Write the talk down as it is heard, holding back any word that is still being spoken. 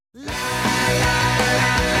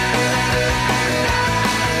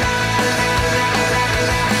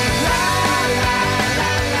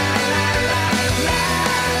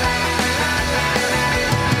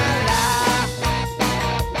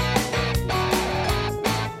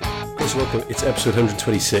Cheers, welcome. It's episode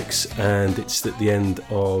 126, and it's at the end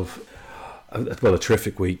of, a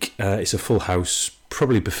terrific week. It's a full house,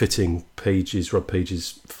 probably befitting Rob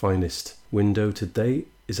Page's finest window to date.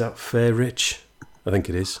 Is that fair, Rich? I think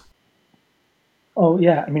it is. Oh,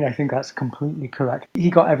 yeah. I mean, I think that's completely correct. He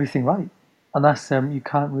got everything right. And that's, you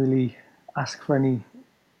can't really ask for any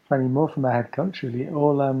more from a head coach, really.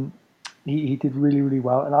 He did really, really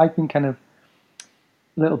well. And I've been kind of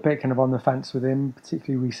a little bit kind of on the fence with him,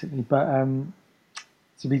 particularly recently. But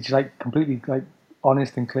to be just completely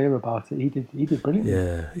honest and clear about it, he did brilliantly.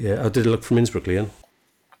 Yeah. I did a look from Innsbruck, Leon.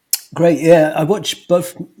 Great, yeah. I watched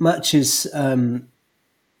both matches around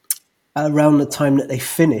the time that they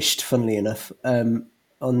finished, funnily enough, on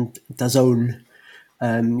DAZN.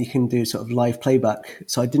 You can do sort of live playback.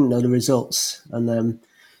 So I didn't know the results. And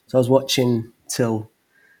so I was watching till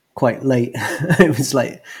quite late. It was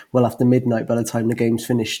well after midnight by the time the games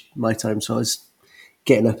finished my time. So I was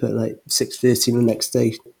getting up at 6:30 the next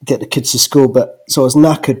day, get the kids to school. But so I was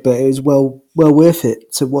knackered, but it was well worth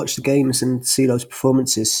it to watch the games and see those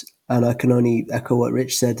performances. And I can only echo what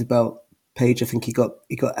Rich said about Page. I think he got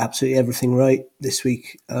absolutely everything right this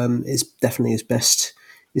week. It's definitely his best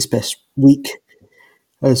week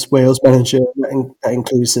as Wales manager. That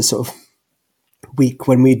includes the sort of week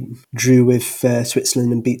when we drew with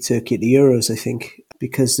Switzerland and beat Turkey at the Euros, I think,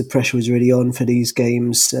 because the pressure was really on for these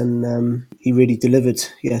games, and he really delivered.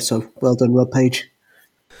 Yeah, so well done, Rob Page.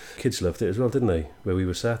 Kids loved it as well, didn't they, where we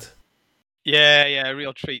were sat? Yeah, a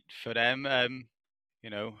real treat for them.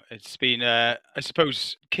 It's been, I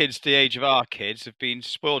suppose, kids the age of our kids have been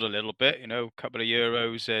spoiled a little bit, a couple of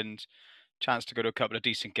Euros and chance to go to a couple of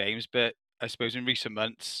decent games. But I suppose in recent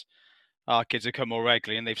months, our kids have come more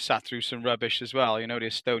regularly and they've sat through some rubbish as well. The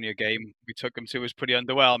Estonia game we took them to was pretty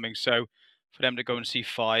underwhelming. So for them to go and see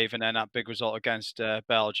 5 and then that big result against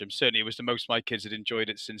Belgium, certainly it was the most my kids had enjoyed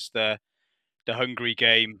it since the Hungary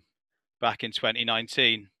game back in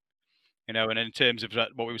 2019. And in terms of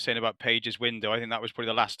what we were saying about Page's window, I think that was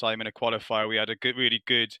probably the last time in a qualifier we had a really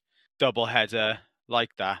good double header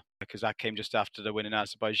like that, because that came just after the win in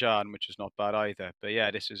Azerbaijan, which was not bad either. But yeah,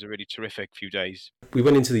 this was a really terrific few days. We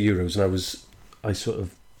went into the Euros and I sort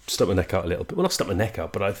of stuck my neck out a little bit. Well, not stuck my neck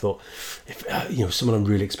out, but I thought, if someone I'm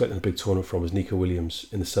really expecting a big tournament from was Nico Williams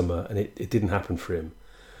in the summer, and it didn't happen for him.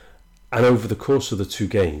 And over the course of the two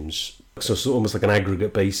games, so it's almost like an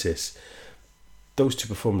aggregate basis, those two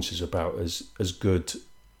performances are about as good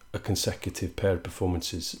a consecutive pair of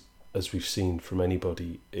performances as we've seen from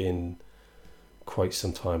anybody in quite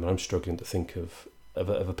some time. And I'm struggling to think of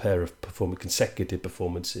a pair of consecutive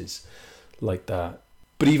performances like that.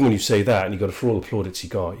 But even when you say that, and you've got for all the plaudits he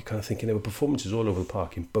got, you're kind of thinking there were performances all over the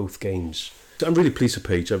park in both games. So I'm really pleased for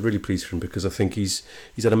Page. I'm really pleased for him because I think he's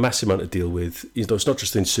had a massive amount to deal with. It's not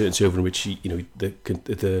just the uncertainty over in which he,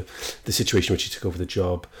 the situation in which he took over the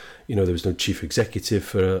job. There was no chief executive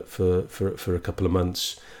for a couple of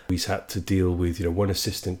months. He's had to deal with one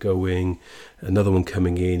assistant going, another one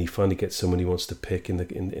coming in. He finally gets someone he wants to pick in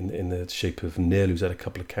the shape of Nil, who's had a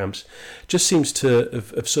couple of camps. Just seems to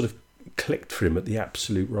have sort of clicked for him at the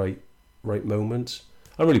absolute right moment.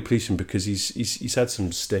 I'm really pleased with him because he's had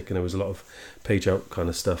some stick, and there was a lot of Page out kind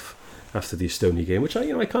of stuff after the Estonia game, which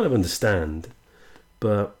I kind of understand.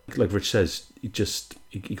 But like Rich says,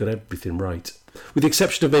 he got everything right, with the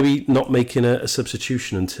exception of maybe not making a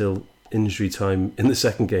substitution until injury time in the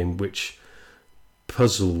second game, which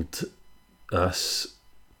puzzled us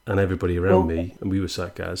and everybody around me, and we were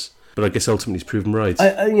sat Gaz. But I guess ultimately he's proven right.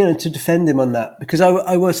 To defend him on that, because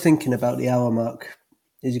I was thinking about the hour mark.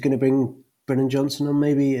 Is he going to bring Brennan Johnson on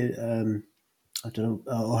maybe? I don't know,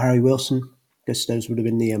 or Harry Wilson? I guess those would have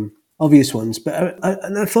been the obvious ones. But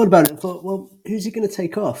I thought about it and thought, well, who's he going to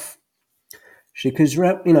take off? Because,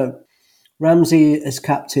 Ramsey as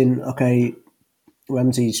captain, okay,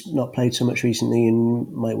 Ramsey's not played so much recently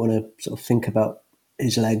and might want to sort of think about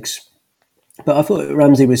his legs. But I thought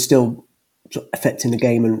Ramsey was still sort of affecting the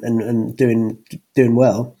game and doing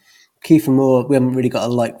well. Kiefer Moore, we haven't really got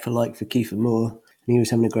a like for Kiefer Moore, and he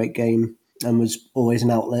was having a great game and was always an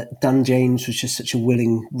outlet. Dan James was just such a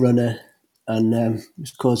willing runner and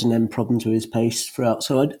was causing them problems with his pace throughout.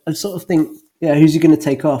 So I sort of think, who's he going to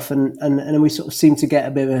take off? And then we sort of seemed to get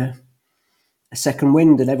a bit of a second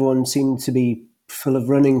wind, and everyone seemed to be full of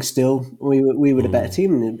running still. We were the better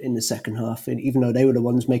team in the second half, and even though they were the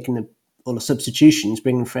ones making all the substitutions,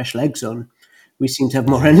 bringing fresh legs on, we seemed to have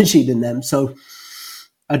more energy than them. So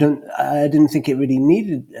I didn't think it really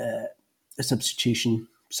needed a substitution.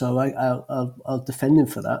 So I'll defend him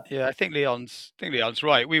for that. Yeah, I think Leon's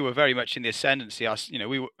right. We were very much in the ascendancy.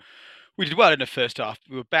 We we did well in the first half.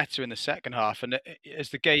 We were better in the second half, and as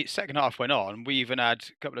the second half went on, we even had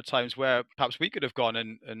a couple of times where perhaps we could have gone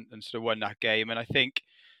and sort of won that game. And I think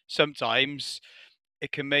sometimes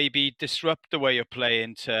it can maybe disrupt the way you're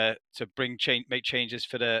playing to make changes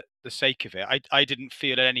for the sake of it. I didn't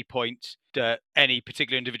feel at any point that any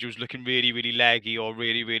particular individual was looking really, really leggy or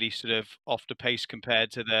really, really sort of off the pace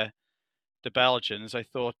compared to the Belgians. I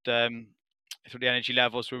thought the energy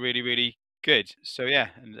levels were really, really good. So yeah,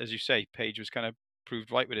 and as you say, Page was kind of proved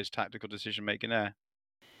right with his tactical decision making there.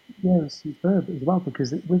 Yeah, it was superb as well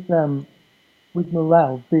because with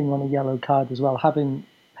Morel being on a yellow card as well, having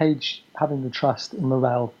Page having the trust in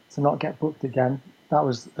Morel to not get booked again, that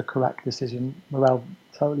was the correct decision. Morel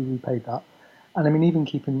totally repaid that. And I mean, even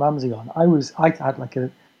keeping Ramsey on, I had like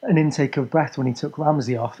an intake of breath when he took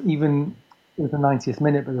Ramsey off, even with the 90th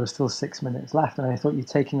minute, but there was still 6 minutes left, and I thought you're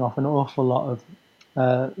taking off an awful lot of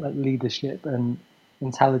like leadership and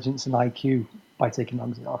intelligence and IQ by taking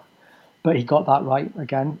Ramsey off. But he got that right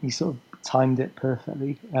again. He sort of timed it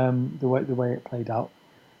perfectly, the way it played out.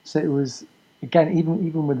 So it was, again,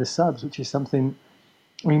 even with the subs, which is something.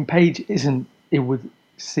 I mean, Page isn't. It would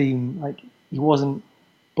seem like he wasn't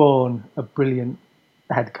born a brilliant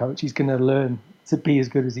head coach. He's going to learn to be as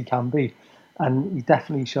good as he can be, and he's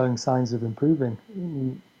definitely showing signs of improving. I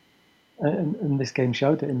mean, and this game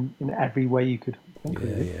showed it in every way you could think of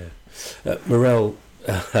it. Yeah. Morel,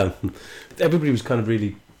 everybody was kind of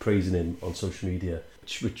really praising him on social media,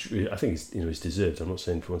 which I think is deserved. I'm not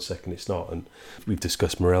saying for 1 second it's not, and we've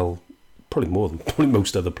discussed Morel probably more than probably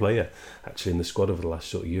most other player actually in the squad over the last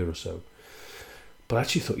sort of year or so. But I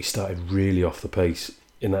actually thought he started really off the pace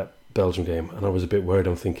in that Belgium game, and I was a bit worried.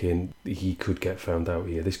 I'm thinking he could get found out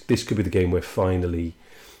here. This could be the game where finally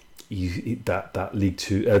that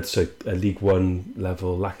League One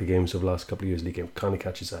level lack of games over the last couple of years, league game kind of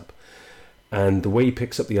catches up. And the way he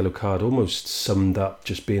picks up the yellow card almost summed up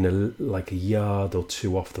just being like a yard or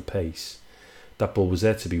two off the pace. That ball was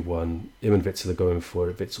there to be won. Him and Witsel are going for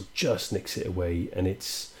it. Witsel just nicks it away, and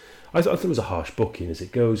I thought it was a harsh booking as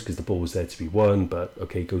it goes because the ball was there to be won, but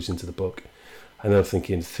okay, it goes into the book. And then I'm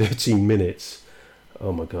thinking, 13 minutes,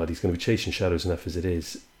 oh my God, he's going to be chasing shadows enough as it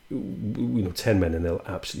is. 10 men and they'll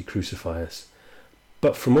absolutely crucify us.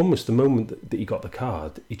 But from almost the moment that he got the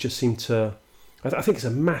card, he just seemed to... I think it's a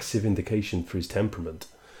massive indication for his temperament,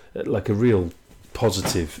 like a real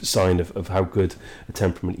positive sign of how good a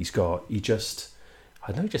temperament he's got. He just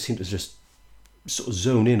seemed to just sort of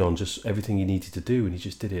zone in on just everything he needed to do, and he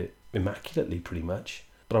just did it immaculately pretty much.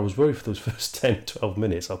 But I was worried for those first 10, 12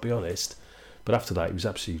 minutes, I'll be honest. But after that, he was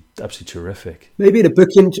absolutely terrific. Maybe the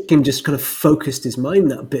booking just kind of focused his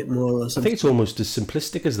mind that bit more or something. I think it's almost as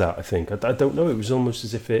simplistic as that, I think. I don't know, it was almost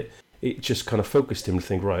as if it just kind of focused him to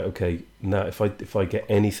think, right, okay, now if I get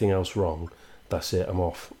anything else wrong, that's it, I'm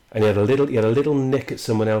off. And he had a little nick at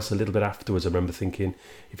someone else a little bit afterwards. I remember thinking,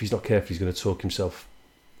 if he's not careful, he's going to talk himself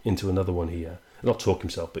into another one here. Not talk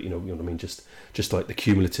himself, but you know what I mean. Just like the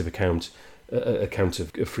cumulative account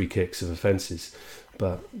of free kicks, of offences.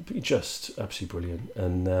 But just absolutely brilliant,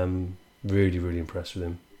 and really, really impressed with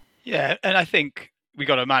him. Yeah, and I think we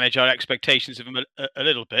got to manage our expectations of him a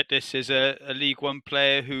little bit. This is a League One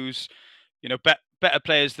player who's, better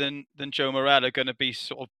players than Joe Morel are going to be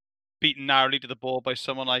sort of beaten narrowly to the ball by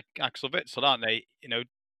someone like Axel Witsel, aren't they?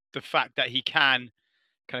 The fact that he can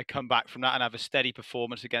kind of come back from that and have a steady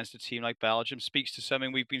performance against a team like Belgium speaks to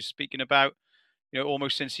something we've been speaking about,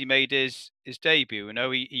 almost since he made his debut.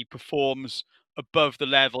 He performs above the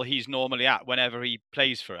level he's normally at whenever he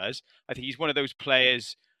plays for us. I think he's one of those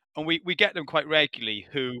players, and we get them quite regularly,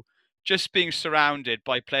 who just being surrounded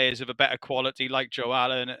by players of a better quality like Joe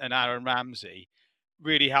Allen and Aaron Ramsey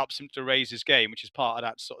really helps him to raise his game, which is part of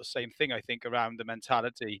that sort of same thing, I think, around the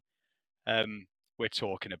mentality we're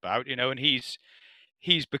talking about, and he's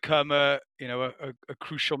become a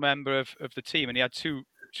crucial member of the team, and he had two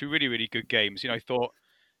really, really good games. I thought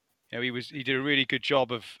he did a really good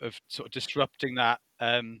job of sort of disrupting that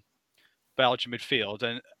Belgian midfield,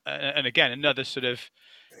 and again, another sort of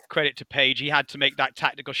credit to Page. He had to make that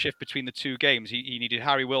tactical shift between the two games. He needed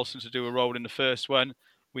Harry Wilson to do a role in the first one.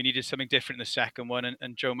 We needed something different in the second one,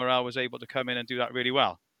 and Joe Morel was able to come in and do that really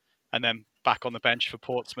well. And then back on the bench for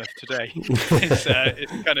Portsmouth today. It's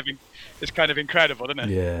kind of incredible, isn't it?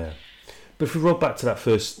 Yeah. But if we roll back to that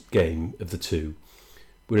first game of the two,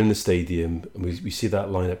 we're in the stadium and we see that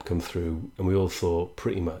lineup come through, and we all thought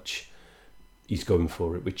pretty much he's going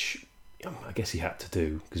for it, which I guess he had to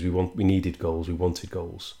do because we needed goals, we wanted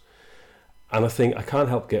goals. And I think I can't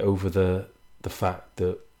help get over the fact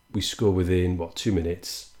that we score within 2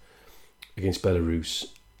 minutes against Belarus,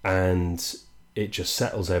 and it just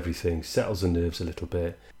settles everything, settles the nerves a little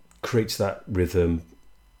bit. creates that rhythm.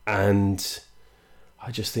 And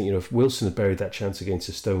I just think, if Wilson had buried that chance against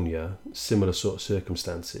Estonia, similar sort of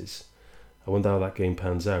circumstances, I wonder how that game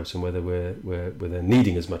pans out and whether we're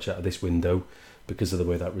needing as much out of this window because of the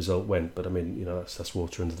way that result went. But I mean, that's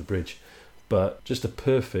water under the bridge. But just a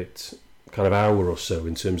perfect kind of hour or so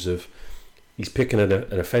in terms of he's picking an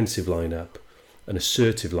offensive lineup, an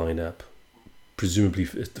assertive lineup, presumably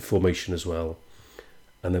the formation as well.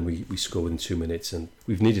 And then we score within 2 minutes, and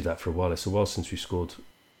we've needed that for a while. It's a while since we scored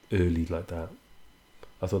early like that.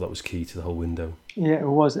 I thought that was key to the whole window. Yeah, it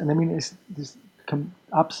was. And I mean, there's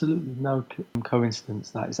absolutely no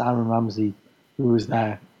coincidence that it's Aaron Ramsey who was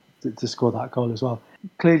there to score that goal as well.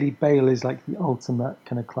 Clearly, Bale is like the ultimate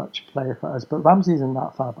kind of clutch player for us, but Ramsey isn't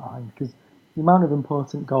that far behind because the amount of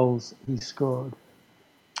important goals he's scored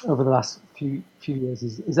over the last few years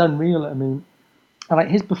is unreal. I mean, and like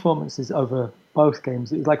his performances over both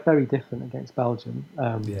games, it was like very different against Belgium,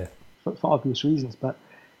 for obvious reasons. But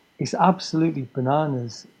it's absolutely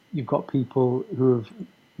bananas. You've got people who have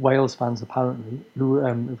Wales fans apparently who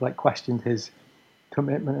have like questioned his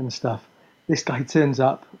commitment and stuff. This guy turns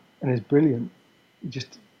up and is brilliant,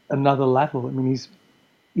 just another level. I mean, he's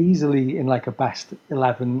easily in like a best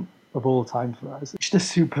 11 of all time for us. Just a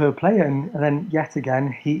superb player, and then yet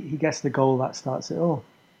again he gets the goal that starts it all.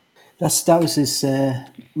 That was his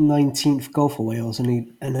 19th goal for Wales,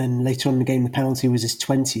 and then later on in the game the penalty was his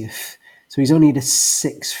 20th. So he's only the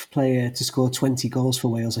 6th player to score 20 goals for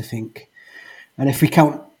Wales, I think. And if we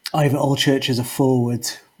count Ivor Allchurch as a forward,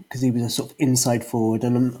 because he was a sort of inside forward,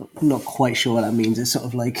 and I'm not quite sure what that means. It's sort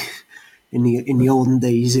of like in the olden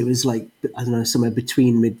days, it was like, I don't know, somewhere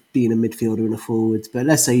between being a midfielder and a forward. But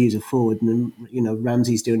let's say he's a forward, and then,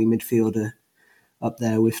 Ramsey's the only midfielder up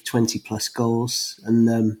there with 20 plus goals,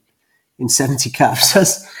 and in 70 caps.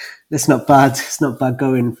 That's not bad. It's not bad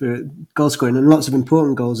going for goal scoring, and lots of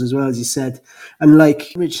important goals as well, as you said. And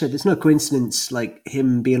like Rich said, it's no coincidence like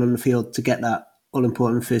him being on the field to get that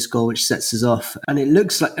all-important first goal, which sets us off. And it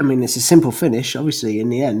looks like, I mean, it's a simple finish, obviously, in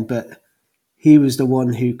the end, but he was the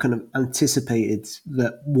one who kind of anticipated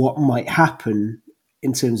that what might happen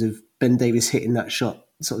in terms of Ben Davies hitting that shot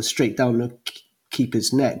sort of straight down the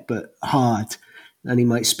keeper's neck, but hard, and he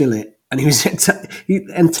might spill it. And he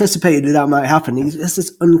anticipated that might happen. He has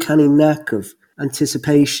this uncanny knack of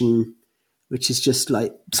anticipation, which is just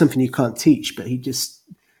like something you can't teach. But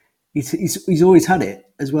he's always had it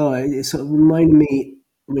as well. It sort of reminded me.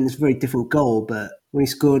 I mean, it's a very different goal, but when he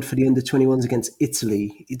scored for the under-21s against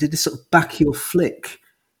Italy, he did this sort of backheel flick,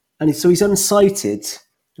 and so he's unsighted.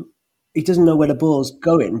 He doesn't know where the ball's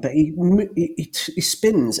going, but he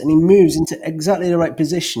spins and he moves into exactly the right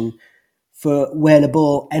position for where the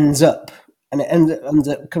ball ends up, and it ends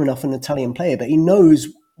up coming off an Italian player, but he knows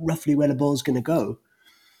roughly where the ball's going to go.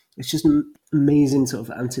 It's just an amazing sort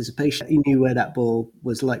of anticipation. He knew where that ball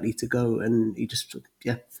was likely to go, and he just,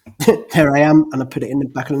 there I am, and I put it in the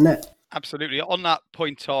back of the net. Absolutely. On that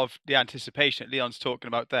point of the anticipation that Leon's talking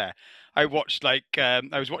about there, I watched I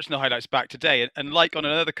was watching the highlights back today, and like on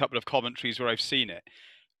another couple of commentaries where I've seen it,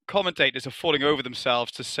 commentators are falling over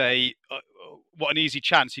themselves to say what an easy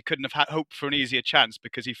chance. He couldn't have hoped for an easier chance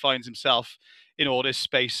because he finds himself in all this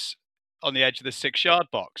space on the edge of the 6-yard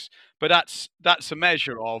box. But that's a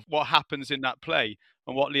measure of what happens in that play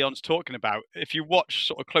and what Leon's talking about. If you watch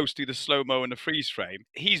sort of closely the slow-mo and the freeze frame,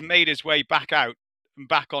 he's made his way back out and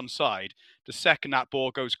back onside the second that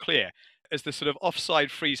ball goes clear. As the sort of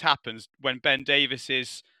offside freeze happens when Ben Davies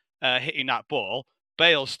is hitting that ball,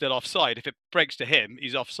 Bale's still offside. If it breaks to him,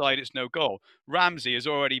 he's offside, it's no goal. Ramsey is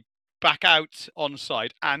already back out onside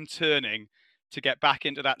and turning to get back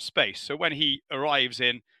into that space. So when he arrives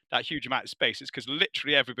in that huge amount of space, it's because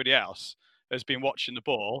literally everybody else has been watching the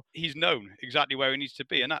ball. He's known exactly where he needs to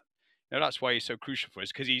be, and that's why he's so crucial for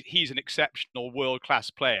us, because he's an exceptional world-class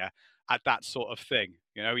player at that sort of thing.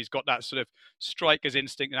 He's got that sort of striker's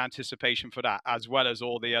instinct and anticipation for that, as well as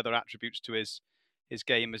all the other attributes to his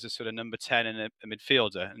game as a sort of number 10 and a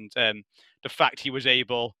midfielder. And the fact he was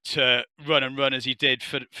able to run as he did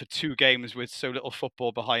for 2 games with so little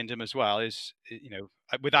football behind him as well is,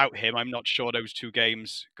 without him, I'm not sure those 2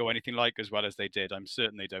 games go anything like as well as they did. I'm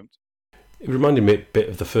certain they don't. It reminded me a bit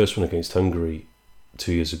of the first one against Hungary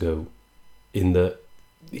 2 years ago, in that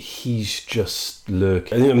he's just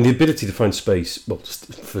lurking. I mean, the ability to find space, well,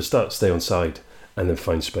 just for a start, stay on side, and then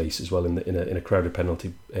find space as well in a crowded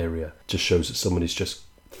penalty area, just shows that someone is just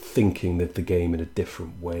thinking that the game in a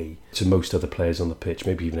different way to most other players on the pitch,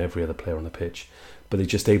 maybe even every other player on the pitch. But they're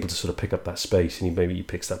just able to sort of pick up that space, and he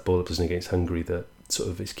picks that ball up, doesn't he, against Hungary, that sort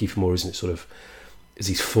of, it's Kiefer Moore, isn't it, sort of, as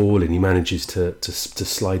he's falling, he manages to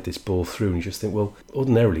slide this ball through, and you just think, well,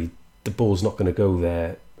 ordinarily the ball's not going to go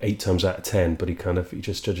there 8 times out of 10, but he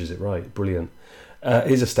just judges it right. Brilliant.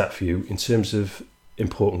 Here's a stat for you in terms of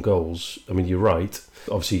important goals. I mean, you're right.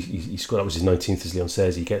 Obviously, he scored. That was his 19th, as Leon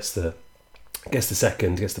says. He gets the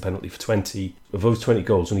second, gets the penalty for 20. Of those 20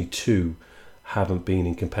 goals, only 2 haven't been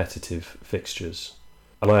in competitive fixtures,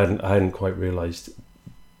 and I hadn't quite realised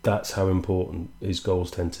that's how important his goals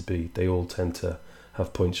tend to be. They all tend to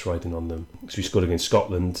have points riding on them. So he scored against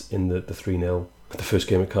Scotland in the 3-0, the first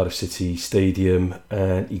game at Cardiff City Stadium,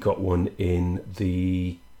 and he got one in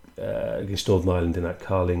the against Northern Ireland in that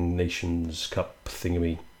Carling Nations Cup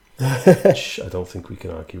thingy, which I don't think we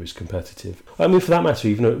can argue is competitive. I mean, for that matter,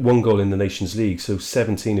 even 1 goal in the Nations League, so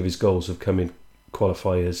 17 of his goals have come in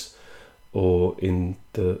qualifiers or in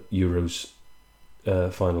the Euros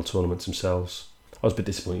final tournaments themselves. I was a bit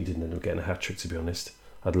disappointed he didn't end up getting a hat-trick, to be honest.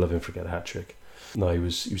 I'd love him to get a hat-trick. No, he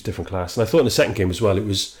was different class. And I thought in the second game as well, it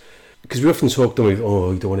was... Because we often talk, don't we,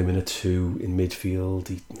 you don't want him in a 2 in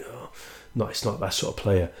midfield. It's not that sort of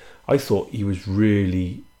player. I thought he was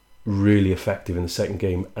really, really effective in the second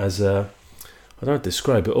game as I don't know how to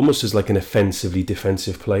describe it, almost as like an offensively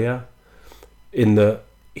defensive player, in that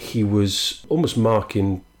he was almost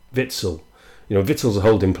marking Witsel. Witsel's a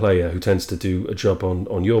holding player who tends to do a job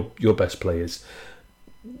on your best players.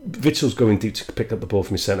 Witsel's going deep to pick up the ball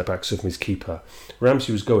from his centre-back, so from his keeper.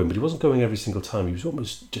 Ramsey was going, but he wasn't going every single time. He was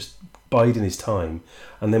almost just biding his time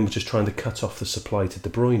and then was just trying to cut off the supply to De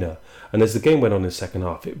Bruyne. And as the game went on in the second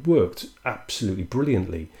half, it worked absolutely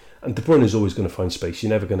brilliantly. And De Bruyne is always going to find space.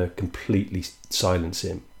 You're never going to completely silence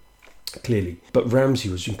him, clearly. But Ramsey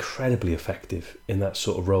was incredibly effective in that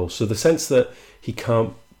sort of role. So the sense that he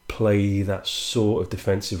can't play that sort of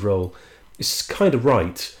defensive role is kind of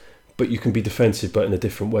right, but you can be defensive but in a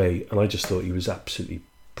different way. And I just thought he was absolutely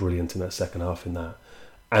brilliant in that second half in that,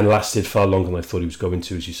 and lasted far longer than I thought he was going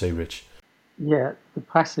to, as you say, Rich. Yeah, the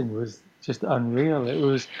passing was just unreal.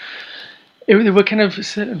 There were kind of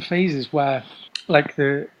certain phases where, like,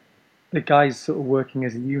 the guys sort of working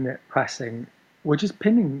as a unit pressing were just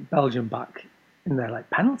pinning Belgium back in their like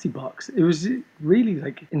penalty box. It was really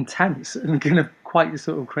like intense and kind of quite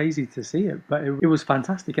sort of crazy to see it, but it was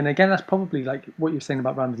fantastic. And again, that's probably like what you're saying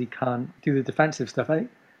about Ramsey can't do the defensive stuff. I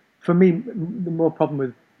think for me,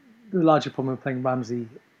 the larger problem with playing Ramsey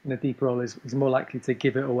in a deep role is he's more likely to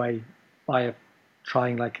give it away by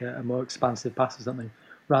trying like a more expansive pass or something,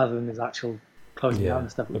 rather than his actual closing down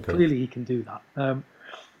and stuff. Okay. Clearly he can do that.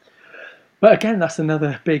 But again, that's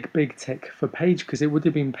another big tick for Page, because it would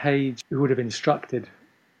have been Page who would have instructed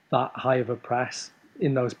that high of a press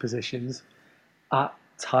in those positions at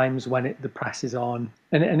times when the press is on.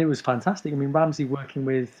 And it was fantastic. I mean, Ramsey working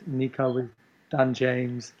with Nico, with Dan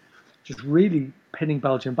James, just really pinning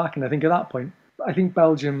Belgium back. And I think at that point,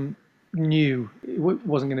 Belgium knew it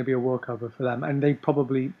wasn't going to be a walkover for them. And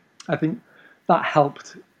I think that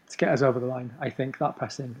helped to get us over the line. I think that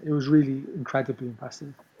pressing, it was really incredibly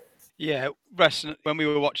impressive. Yeah, Russ, when we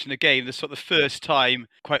were watching the game, the first time,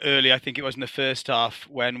 quite early, I think it was in the first half,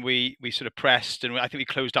 when we sort of pressed and I think we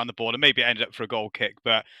closed down the ball, and maybe it ended up for a goal kick,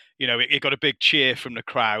 but it got a big cheer from the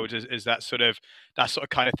crowd as that sort of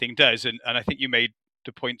kind of thing does. And I think you made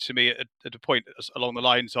the point to me at a point along the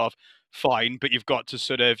lines of, fine, but you've got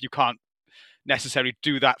to you can't necessarily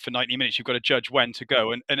do that for 90 minutes. You've got to judge when to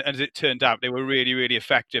go. And as it turned out, they were really, really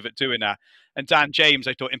effective at doing that. And Dan James,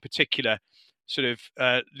 I thought in particular,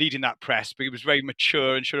 leading that press, but he was very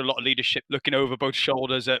mature and showed a lot of leadership, looking over both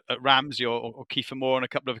shoulders at Ramsey or Kiefer Moore on a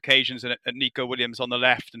couple of occasions, and at Nico Williams on the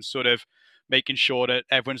left, and sort of making sure that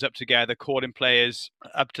everyone's up together, calling players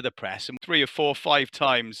up to the press. And 3 or 4 or 5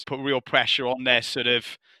 times put real pressure on their sort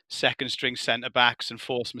of second string centre backs and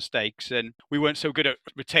forced mistakes. And we weren't so good at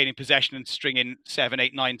retaining possession and stringing 7,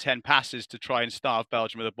 8, 9, 10 passes to try and starve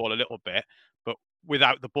Belgium with the ball a little bit. But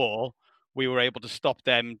without the ball, we were able to stop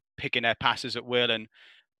them picking their passes at will. And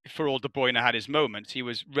for all De Bruyne had his moments, he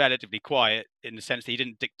was relatively quiet in the sense that he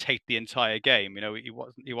didn't dictate the entire game.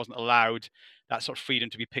 He wasn't allowed that sort of freedom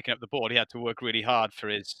to be picking up the ball. He had to work really hard for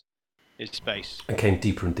his space. And came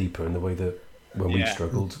deeper and deeper in the way that when we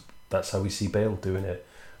struggled, that's how we see Bale doing it.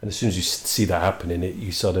 And as soon as you see that happening,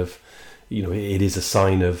 you sort of, it is a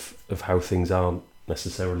sign of how things aren't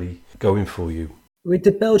necessarily going for you. I mean,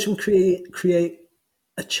 did Belgium create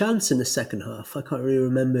a chance in the second half? I can't really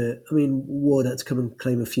remember. I mean, Ward had to come and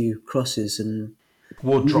claim a few crosses, and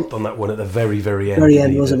Ward dropped on that one at the very, very end. Very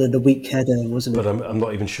end, wasn't it? The weak header, wasn't it? But I'm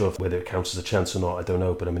not even sure whether it counts as a chance or not. I don't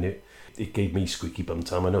know. But I mean, it gave me squeaky bum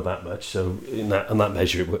time. I know that much. So on that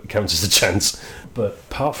measure, it counts as a chance. But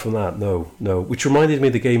apart from that, no. Which reminded me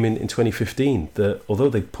of the game in 2015. That although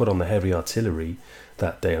they put on the heavy artillery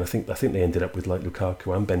that day, and I think they ended up with like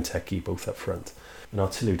Lukaku and Benteke both up front. And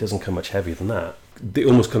artillery doesn't come much heavier than that. they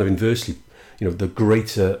almost kind of inversely, the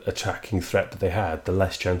greater attacking threat that they had, the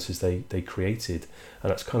less chances they created,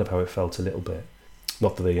 and that's kind of how it felt a little bit.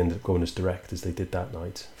 Not that they ended up going as direct as they did that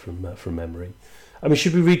night from memory. I mean,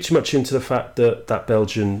 should we read too much into the fact that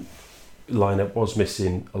Belgian lineup was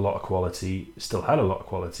missing a lot of quality, still had a lot of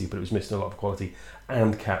quality, but it was missing a lot of quality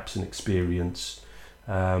and caps and experience.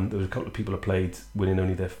 There was a couple of people who played winning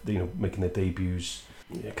only their, making their debuts.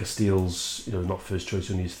 Castile's, not first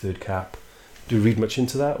choice, only his third cap. Do we read much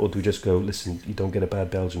into that, or do we just go, listen, you don't get a bad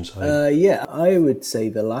Belgium side? Yeah, I would say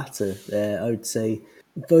the latter. I would say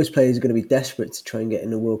those players are going to be desperate to try and get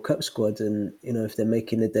in the World Cup squad, and if they're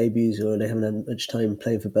making their debuts or they haven't had much time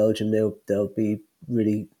playing for Belgium, they'll be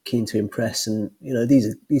really keen to impress. And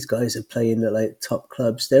these guys are playing at like top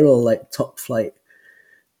clubs. They're all like top flight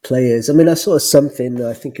players. I mean, I saw something,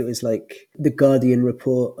 I think it was like the Guardian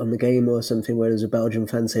report on the game or something, where there's a Belgian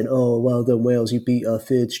fan saying, "Oh, well done Wales, you beat our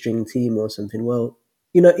third string team," or something. Well,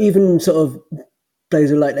 even sort of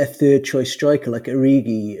players like their third choice striker, like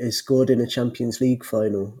Origi, has scored in a Champions League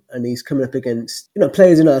final, and he's coming up against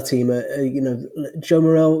players in our team. Joe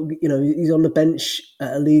Morel, he's on the bench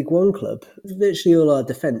at a League One club. Virtually all our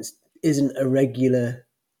defence isn't a regular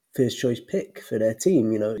first choice pick for their team.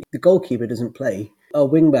 The goalkeeper doesn't play. Our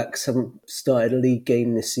wing-backs haven't started a league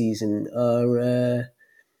game this season.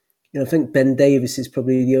 I think Ben Davies is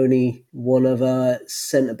probably the only one of our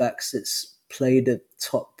centre-backs that's played a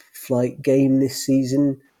top-flight game this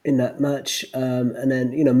season in that match. And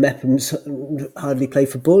then, Mepham's hardly played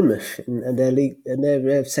for Bournemouth in their league, in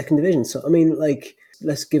their second division. So, I mean,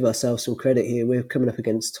 let's give ourselves some credit here. We're coming up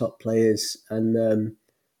against top players, and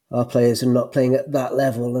our players are not playing at that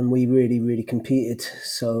level, and we really, really competed.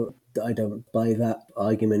 So I don't buy that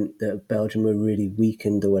argument that Belgium were really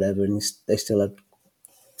weakened or whatever, and they still had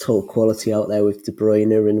total quality out there with De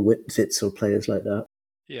Bruyne and Witzel, players like that.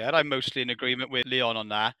 Yeah, and I'm mostly in agreement with Leon on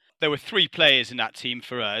that. There were 3 players in that team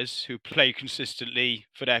for us who play consistently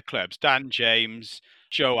for their clubs: Dan James,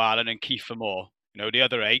 Joe Allen and Kiefer Moore. The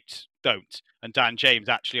other 8 don't. And Dan James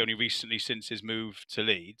actually only recently, since his move to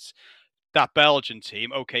Leeds. That Belgian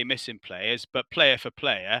team, okay, missing players, but player for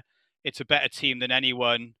player, it's a better team than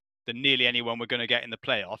nearly anyone we're going to get in the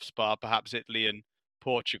playoffs, bar perhaps Italy and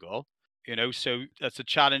Portugal. So that's a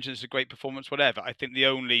challenge and it's a great performance, whatever. I think the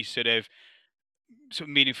only sort of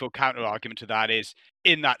meaningful counter argument to that is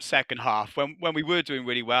in that second half, when we were doing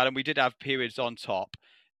really well and we did have periods on top,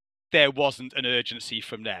 there wasn't an urgency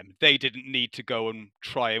from them. They didn't need to go and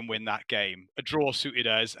try and win that game. A draw suited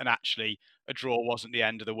us, and actually a draw wasn't the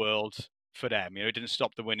end of the world for them. It didn't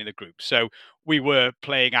stop them winning the group. So we were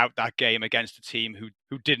playing out that game against a team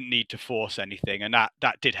who didn't need to force anything, and that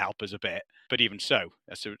did help us a bit. But even so,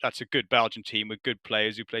 that's a good Belgian team with good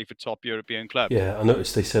players who play for top European clubs. Yeah, I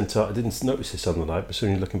noticed they sent out, I didn't notice this on the night, but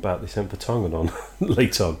certainly looking back, they sent Vertonghen on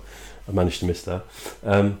late on. I managed to miss that.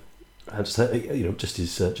 Just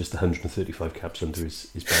the 135 caps under his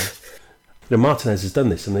belt. Martinez has done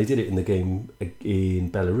this, and they did it in the game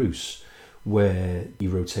in Belarus, where he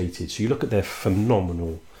rotated. So you look at their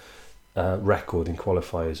phenomenal record in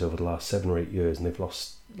qualifiers over the last 7 or 8 years, and they've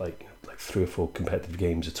lost like 3 or 4 competitive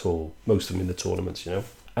games at all, most of them in the tournaments,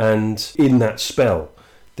 And in that spell,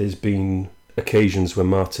 there's been occasions where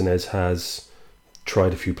Martinez has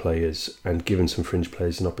tried a few players and given some fringe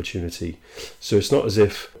players an opportunity. So it's not as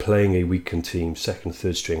if playing a weakened team, second,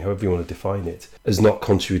 third string, however you want to define it, has not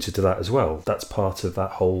contributed to that as well. That's part of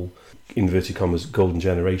that whole, inverted commas, golden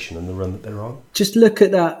generation and the run that they're on. Just look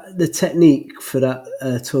at the technique for that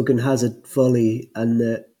Torgan Hazard volley, and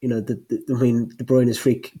De Bruyne's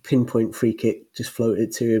pinpoint free kick just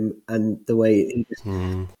floated to him, and the way he just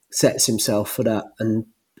sets himself for that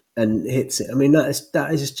and hits it. I mean, that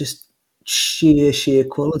is just sheer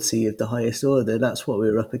quality of the highest order. That's what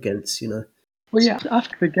we were up against, Well, yeah,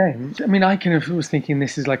 after the game, I mean, I kind of was thinking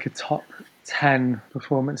this is like a top 10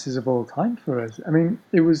 performances of all time for us. I mean,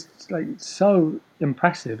 it was like so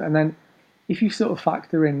impressive. And then if you sort of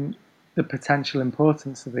factor in the potential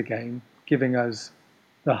importance of the game, giving us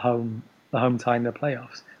the home tie in the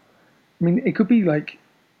playoffs, I mean, it could be like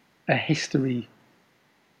a history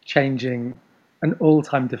changing, an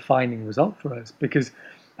all-time defining result for us, because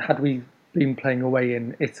had we been playing away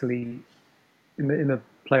in Italy in the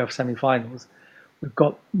playoff semi-finals, we've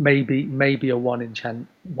got maybe a 1 in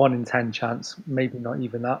 10 chance, maybe not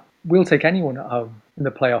even that. We'll take anyone at home in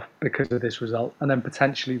the playoff because of this result, and then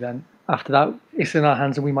potentially then after that it's in our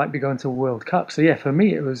hands and we might be going to a World Cup. So yeah, for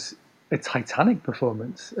me it was a titanic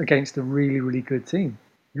performance against a really, really good team.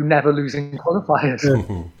 You never lose in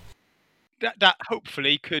qualifiers. That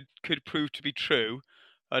hopefully could prove to be true.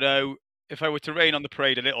 Although if I were to rain on the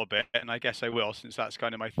parade a little bit, and I guess I will, since that's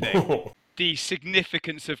kind of my thing, the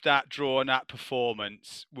significance of that draw and that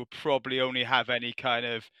performance will probably only have any kind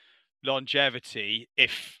of longevity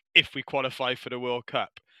if we qualify for the World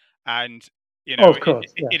Cup. And, you know, of course,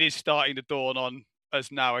 yeah. it is starting to dawn on us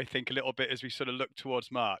now, I think, a little bit as we sort of look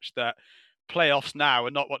towards March, that playoffs now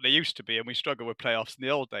are not what they used to be, and we struggle with playoffs in the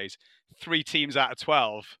old days. 3 teams out of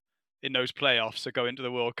 12 in those playoffs are going to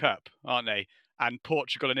the World Cup, aren't they? And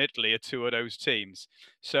Portugal and Italy are 2 of those teams.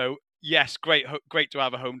 So yes, great to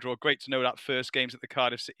have a home draw. Great to know that first game's at the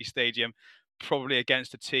Cardiff City Stadium, probably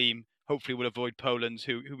against a team. Hopefully, we'll avoid Poland,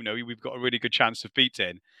 who know we've got a really good chance of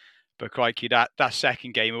beating. But crikey, that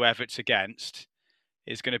second game, whoever it's against,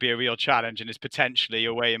 is going to be a real challenge, and is potentially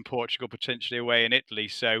away in Portugal, potentially away in Italy.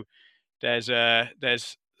 So there's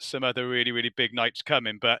some other really, really big nights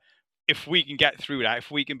coming. But if we can get through that, if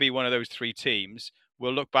we can be one of those 3 teams,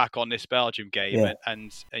 we'll look back on this Belgium game,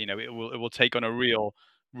 and you know, it will take on a real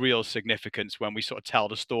significance when we sort of tell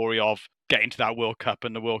the story of getting to that World Cup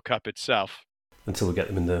and the World Cup itself. Until we get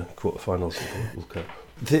them in the quarterfinals of the World Cup.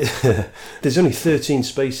 There's only 13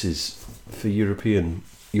 spaces for European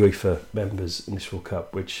UEFA members in this World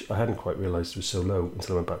Cup, which I hadn't quite realised was so low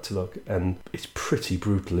until I went back to look. And it's pretty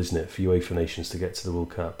brutal, isn't it, for UEFA nations to get to the World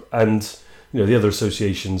Cup? And you know, the other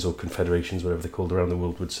associations or confederations, whatever they're called around the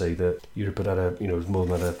world, would say that Europe had more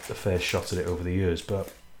than had a fair shot at it over the years.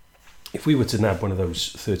 But if we were to nab one of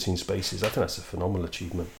those 13 spaces, I think that's a phenomenal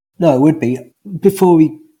achievement. No, it would be. Before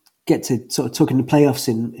we get to sort of talking the playoffs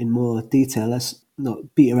in more detail, let's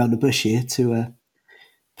not beat around the bush here to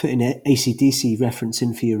put in an AC/DC reference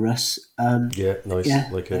in for you, Russ. Yeah, nice. Yeah,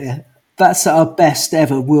 like it. Yeah. That's our best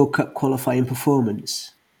ever World Cup qualifying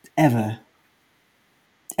performance. Ever.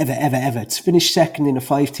 To finish second in a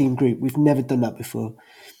 5-team group, we've never done that before.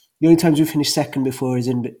 The only times we've finished second before has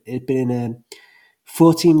been in a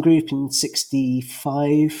 4-team group in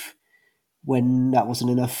 65, when that wasn't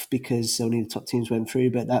enough because only the top teams went through.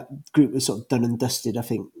 But that group was sort of done and dusted, I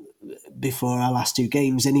think, before our last 2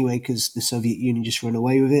 games anyway, because the Soviet Union just ran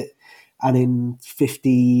away with it. And in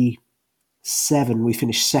 57, we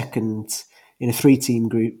finished second in a 3-team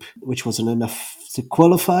group, which wasn't enough to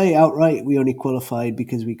qualify outright. We only qualified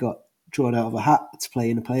because we got drawn out of a hat to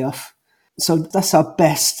play in a playoff. So that's our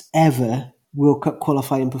best ever World Cup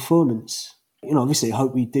qualifying performance. You know, obviously, I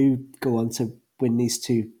hope we do go on to win these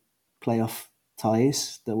 2 playoff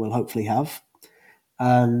ties that we'll hopefully have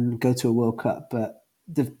and go to a World Cup. But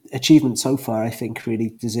the achievement so far, I think, really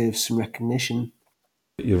deserves some recognition.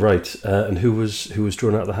 You're right. And who was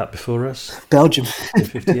drawn out of the hat before us? Belgium. In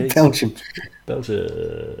 58? Belgium.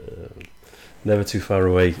 Never too far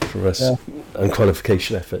away from us and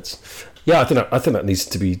qualification efforts. Yeah, I think that needs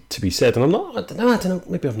to be said. And I don't know.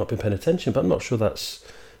 Maybe I've not been paying attention, but I'm not sure that's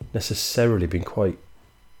necessarily been quite,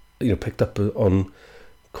 picked up on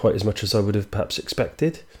quite as much as I would have perhaps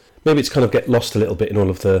expected. Maybe it's kind of get lost a little bit in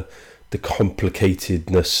all of the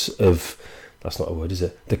complicatedness of, that's not a word, is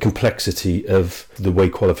it? The complexity of the way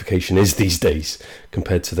qualification is these days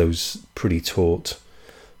compared to those pretty taut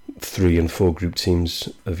 3 and 4 group teams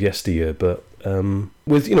of yesteryear. But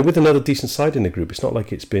with another decent side in the group, it's not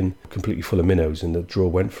like it's been completely full of minnows and the draw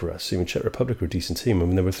went for us. Even Czech Republic were a decent team. I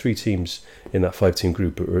mean, there were 3 teams in that 5-team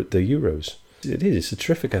group that were at the Euros. It's a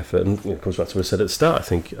terrific effort, and it comes back to what I said at the start. I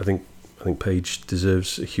think Page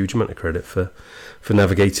deserves a huge amount of credit for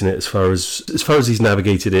navigating it as far as he's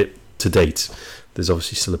navigated it to date. There's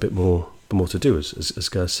obviously still a bit more to do, as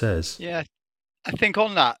Gaz says. Yeah, I think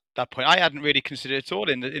on that point, I hadn't really considered it at all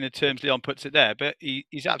in the terms Leon puts it there, but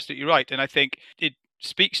he's absolutely right, and I think it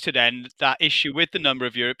speaks to then that issue with the number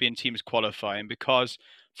of European teams qualifying, because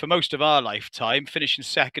for most of our lifetime, finishing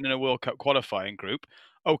second in a World Cup qualifying group,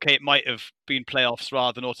 okay, it might have been playoffs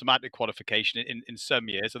rather than automatic qualification in some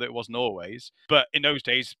years, although it wasn't always. But in those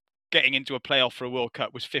days, getting into a playoff for a World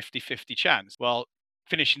Cup was 50-50 chance. Well,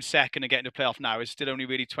 finishing second and getting to a playoff now is still only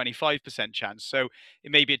really 25% chance. So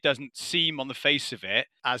maybe it doesn't seem on the face of it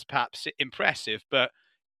as perhaps impressive. But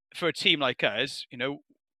for a team like us,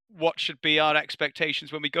 what should be our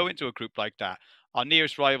expectations when we go into a group like that? Our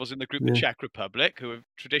nearest rivals in the group, the Czech Republic, who are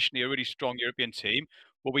traditionally a really strong European team,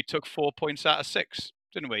 well, we took 4 points out of 6.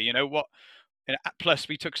 Didn't we? Plus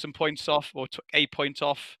we took some points off, or took a point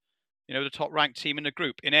off, the top ranked team in the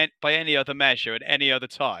group. By any other measure at any other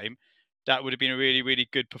time, that would have been a really, really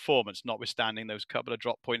good performance, notwithstanding those couple of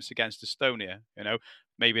drop points against Estonia.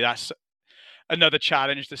 Maybe that's another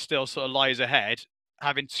challenge that still sort of lies ahead.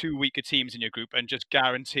 Having 2 weaker teams in your group and just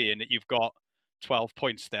guaranteeing that you've got 12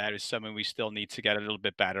 points there is something we still need to get a little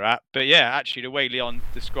bit better at. But yeah, actually, the way Leon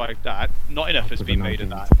described that, not enough has been made of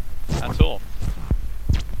that at all.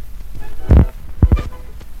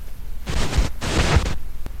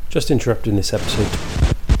 Just interrupting this episode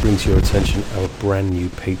to bring to your attention our brand new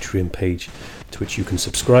Patreon page to which you can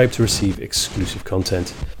subscribe to receive exclusive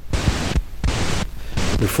content.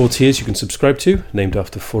 There are 4 tiers you can subscribe to, named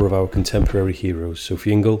after 4 of our contemporary heroes,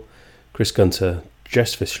 Sophie Ingle, Chris Gunter,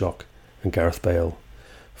 Jess Fishlock and Gareth Bale.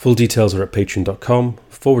 Full details are at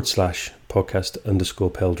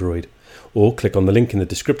patreon.com/podcast_Peldroid, or click on the link in the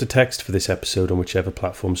descriptor text for this episode on whichever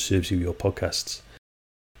platform serves you your podcasts.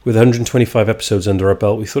 With 125 episodes under our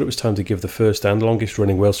belt, we thought it was time to give the first and longest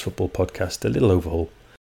running Wales football podcast a little overhaul.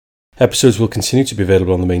 Episodes will continue to be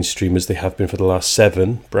available on the mainstream as they have been for the last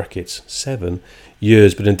 7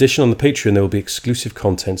 years, but in addition on the Patreon there will be exclusive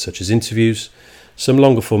content such as interviews, some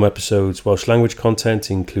longer form episodes, Welsh language content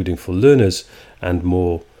including for learners and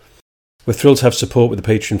more. We're thrilled to have support with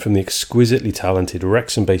the Patreon from the exquisitely talented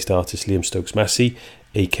Wrexham-based artist Liam Stokes-Massey,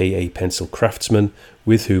 aka Pencil Craftsman,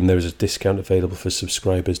 with whom there is a discount available for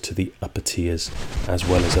subscribers to the upper tiers, as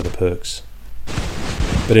well as other perks.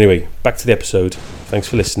 But anyway, back to the episode. Thanks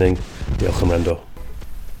for listening. Diolch am wrando.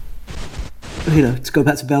 To go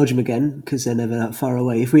back to Belgium again, because they're never that far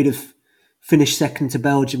away. If we'd have finished second to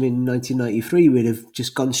Belgium in 1993, we'd have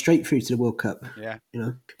just gone straight through to the World Cup. Yeah.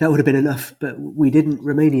 That would have been enough, but we didn't.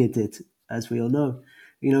 Romania did, as we all know.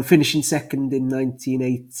 Finishing second in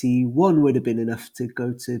 1981 would have been enough to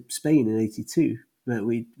go to Spain in 82, but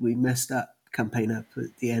we messed that campaign up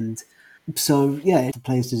at the end. So, yeah, the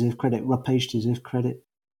players deserve credit. Rob Page deserves credit.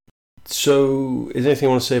 So, is there anything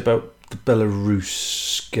you want to say about the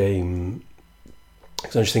Belarus game?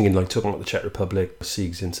 Because I'm just thinking, talking about the Czech Republic,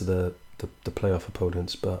 Siegs into the playoff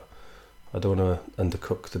opponents, but I don't want to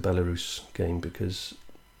undercook the Belarus game because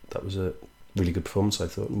that was a really good performance, I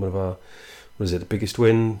thought. One of our, the biggest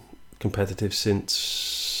win competitive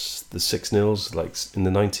since the 6-0s, in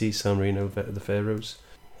the 90s, San Marino, the Faroes.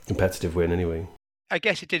 Competitive win, anyway. I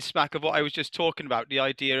guess it did smack of what I was just talking about, the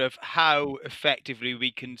idea of how effectively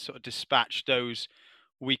we can sort of dispatch those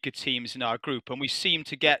weaker teams in our group. And we seem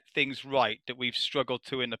to get things right that we've struggled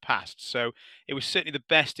to in the past. So it was certainly the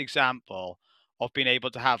best example of being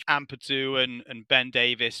able to have Ampadu and Ben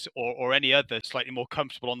Davies or any other slightly more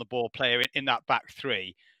comfortable on the ball player in that back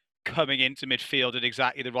three coming into midfield at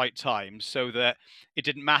exactly the right time, so that it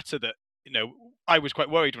didn't matter that, I was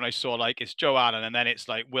quite worried when I saw it's Joe Allen and then it's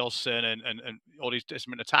Wilson and all these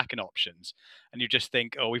different attacking options. And you just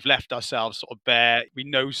think, we've left ourselves sort of bare. We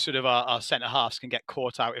know sort of our centre halves can get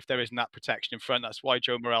caught out if there isn't that protection in front. That's why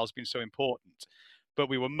Joe Morel's been so important. But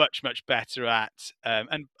we were much, much better at,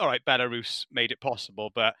 and all right, Belarus made it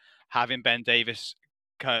possible, but having Ben Davies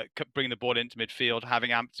bring the ball into midfield,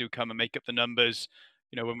 having Ampadu come and make up the numbers,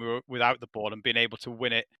 when we were without the ball and being able to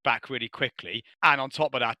win it back really quickly. And on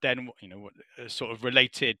top of that, then, a sort of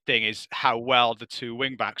related thing is how well the 2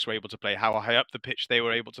 wing-backs were able to play, how high up the pitch they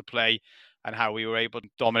were able to play, and how we were able to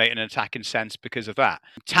dominate in an attacking sense because of that.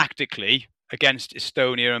 Tactically, against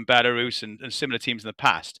Estonia and Belarus and similar teams in the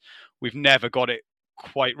past, we've never got it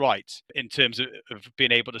quite right in terms of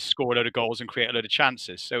being able to score a load of goals and create a load of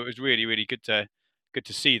chances. So it was really, really good to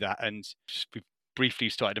see that. And we've briefly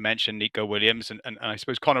started to mention Nico Williams and I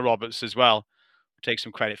suppose Connor Roberts as well. Take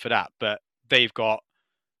some credit for that, but they've got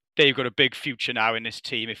a big future now in this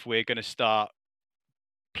team if we're going to start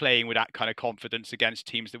playing with that kind of confidence against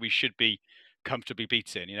teams that we should be comfortably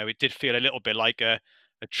beating. It did feel a little bit like a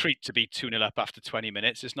treat to be 2-0 up after 20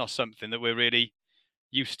 minutes. It's not something that we're really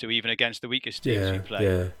used to, even against the weakest teams we play.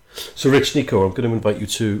 Yeah. So, Rich, Nico, I'm going to invite you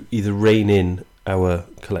to either rein in our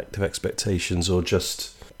collective expectations or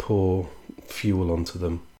just pour fuel onto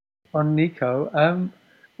them. On Nico,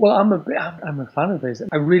 well, I'm a fan of his.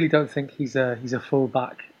 I really don't think he's a full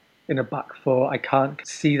back in a back four. I can't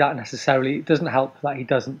see that necessarily. It doesn't help that he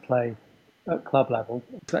doesn't play at club level.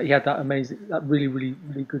 But he had that really, really,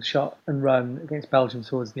 really good shot and run against Belgium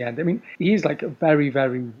towards the end. I mean, he's a very,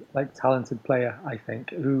 very talented player, I think,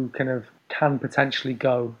 who can potentially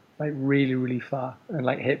go really, really far and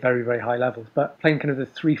hit very, very high levels. But playing kind of the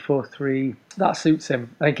 3-4-3, that suits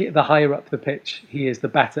him. I think the higher up the pitch he is, the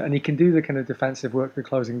better. And he can do the kind of defensive work, the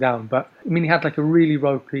closing down. But I mean, he had a really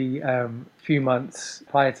ropey few months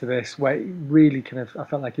prior to this where he really I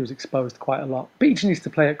felt like he was exposed quite a lot. But he just needs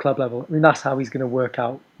to play at club level. I mean, that's how he's going to work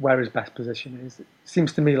out where his best position is. It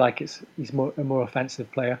seems to me like he's a more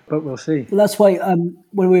offensive player, but we'll see. Well, that's why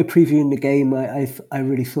when we were previewing the game, I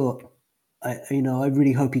really thought, I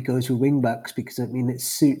really hope he goes with wing backs because it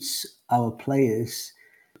suits our players.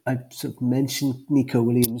 I sort of mentioned Nico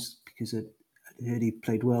Williams because I heard he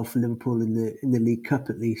played well for Liverpool in the League Cup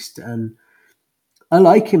at least, and I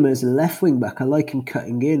like him as a left wing back. I like him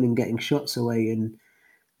cutting in and getting shots away, and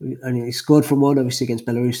he scored from one obviously against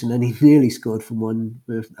Belarus, and then he nearly scored from one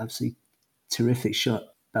with an absolutely terrific shot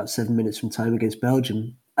about 7 minutes from time against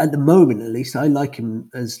Belgium. At the moment, at least, I like him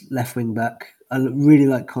as left wing back. I really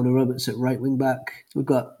like Connor Roberts at right wing back. We've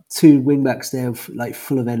got two wing backs there, like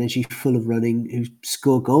full of energy, full of running, who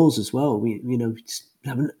score goals as well. We just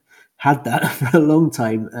haven't had that for a long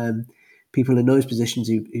time. People in those positions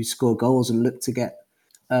who score goals and look to get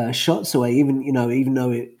shots away, even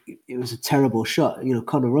though it was a terrible shot.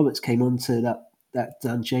 Connor Roberts came onto that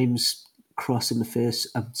Dan James cross in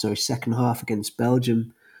the second half against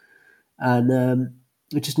Belgium, and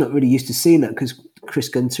we're just not really used to seeing that because Chris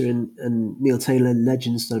Gunter and Neil Taylor,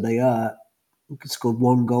 legends though they are, scored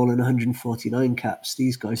 1 goal in 149 caps.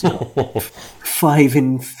 These guys have got 5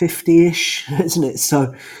 in 50-ish, isn't it?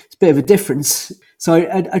 So it's a bit of a difference. So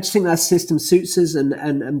I just think that system suits us,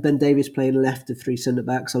 and Ben Davies playing left of 3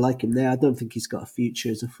 centre-backs, I like him there. I don't think he's got a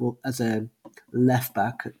future as a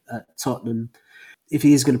left-back at Tottenham. If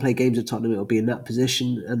he is going to play games at Tottenham, it'll be in that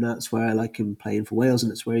position, and that's where I like him playing for Wales, and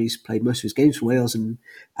that's where he's played most of his games for Wales. And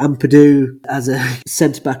Ampadu as a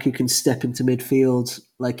centre-back who can step into midfield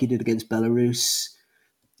like he did against Belarus,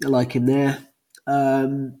 I like him there.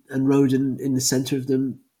 And Rodon in the centre of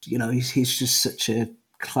them, he's just such a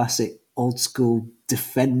classic old-school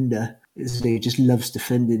defender, isn't he? He just loves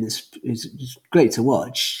defending. It's great to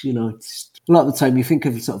watch. A lot of the time you think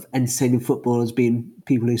of sort of entertaining football as being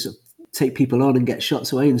people who sort of take people on and get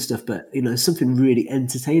shots away and stuff, but there's something really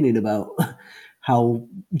entertaining about how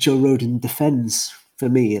Joe Rodon defends, for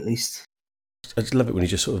me at least. I just love it when he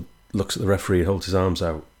just sort of looks at the referee and holds his arms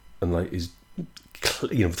out and is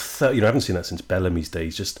I haven't seen that since Bellamy's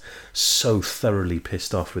days, just so thoroughly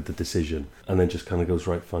pissed off with the decision, and then just kind of goes,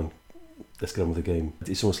 right, fine, let's get on with the game.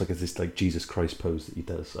 It's almost like this Jesus Christ pose that he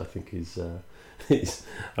does, I think is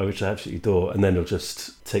which I absolutely adore. And then he'll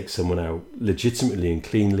just take someone out legitimately and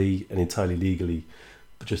cleanly and entirely legally,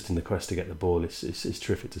 but just in the quest to get the ball. It's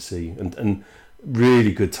terrific to see, and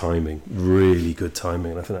really good timing.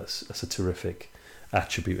 And I think that's a terrific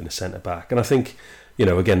attribute in a centre back. And I think,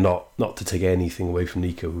 again, not to take anything away from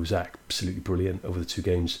Nico, who's absolutely brilliant over the 2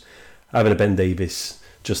 games, having a Ben Davies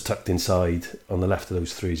just tucked inside on the left of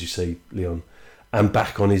those 3, as you say, Leon, and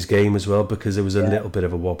back on his game as well, because there was a little bit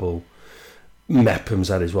of a wobble. Mepham's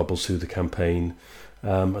had his wobbles through the campaign,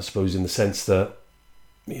 I suppose, in the sense that,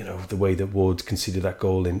 the way that Wood conceded that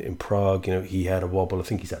goal in Prague, he had a wobble. I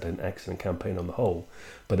think he's had an excellent campaign on the whole,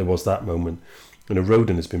 but there was that moment.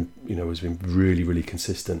 Rodon has been really, really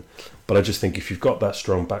consistent. But I just think if you've got that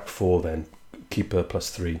strong back 4, then keeper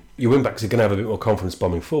 +3, your wing backs are going to have a bit more confidence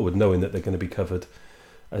bombing forward, knowing that they're going to be covered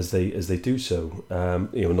as they do so.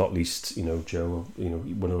 Not least, Joe,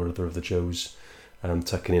 one or other of the Joes.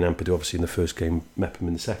 Tucking in Ampadu obviously in the first game, Mepham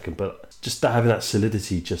in the second, but just having that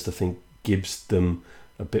solidity, just I think gives them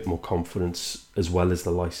a bit more confidence as well as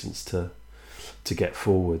the license to get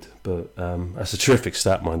forward. But that's a terrific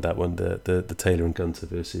stat, mind that one, the Taylor and Gunter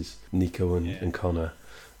versus Nico and Connor,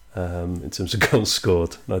 in terms of goals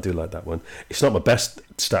scored. I do like that one. It's not my best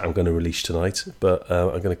stat I'm going to release tonight, but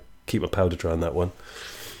I'm going to keep my powder dry on that one.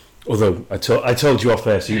 Although I told you off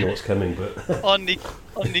air, so you know what's coming. But on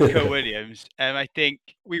Nico Williams, I think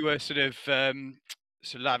we were sort of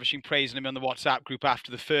lavishing praise on him on the WhatsApp group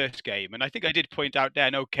after the first game, and I think I did point out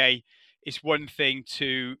then, okay, it's one thing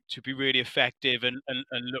to be really effective and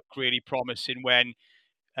look really promising when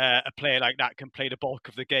a player like that can play the bulk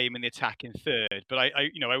of the game in the attacking third. But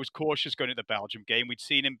I was cautious going into the Belgium game. We'd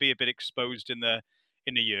seen him be a bit exposed in the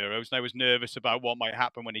Euros, and I was nervous about what might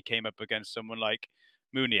happen when he came up against someone like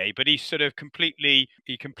Meunier, but he completely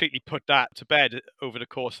put that to bed over the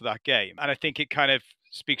course of that game. And I think it kind of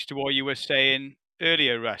speaks to what you were saying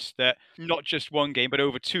earlier, Russ, that not just one game, but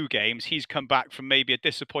over 2 games, he's come back from maybe a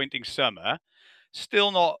disappointing summer,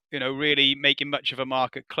 still not, really making much of a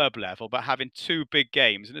mark at club level, but having 2 big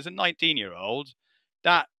games. And as a 19-year-old,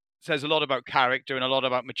 that says a lot about character and a lot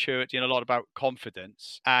about maturity and a lot about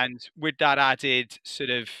confidence. And with that added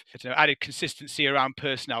added consistency around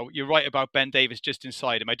personnel, you're right about Ben Davies just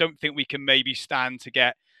inside him. I don't think we can maybe stand to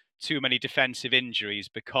get too many defensive injuries,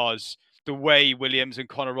 because the way Williams and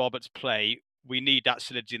Connor Roberts play, we need that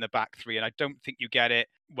solidity in the back 3. And I don't think you get it,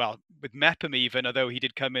 well, with Mepham even, although he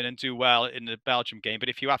did come in and do well in the Belgium game. But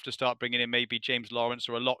if you have to start bringing in maybe James Lawrence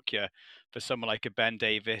or a Lockyer for someone like a Ben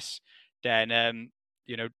Davies, then,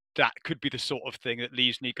 that could be the sort of thing that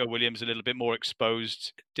leaves Nico Williams a little bit more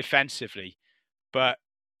exposed defensively. But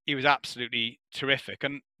he was absolutely terrific.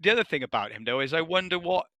 And the other thing about him, though, is I wonder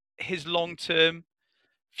what his long-term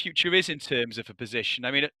future is in terms of a position.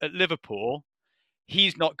 I mean, at Liverpool,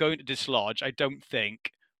 he's not going to dislodge, I don't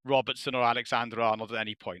think, Robertson or Alexander-Arnold at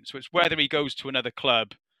any point. So it's whether he goes to another club,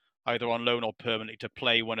 either on loan or permanently, to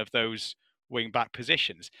play one of those wing-back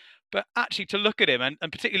positions. But actually, to look at him, and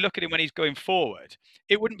particularly look at him when he's going forward,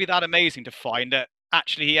 it wouldn't be that amazing to find that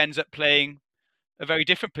actually he ends up playing a very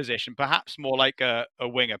different position, perhaps more like a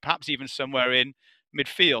winger, perhaps even somewhere in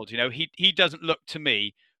midfield. He doesn't look to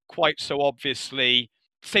me quite so obviously,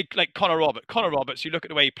 say, like Connor Roberts. Connor Roberts, you look at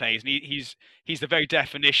the way he plays, and he's the very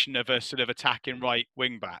definition of a sort of attacking right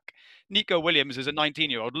wing back. Nico Williams, as a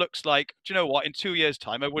 19-year-old, looks like, do you know what? In 2 years'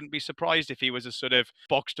 time, I wouldn't be surprised if he was a sort of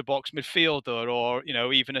box-to-box midfielder,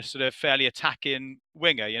 or even a sort of fairly attacking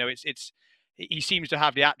winger. He seems to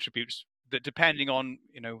have the attributes that, depending on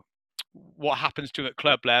what happens to him at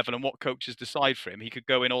club level and what coaches decide for him, he could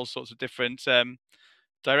go in all sorts of different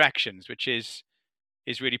directions, which is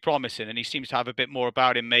really promising. And he seems to have a bit more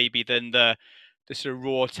about him maybe than the sort of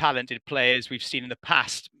raw talented players we've seen in the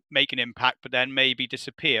past make an impact but then maybe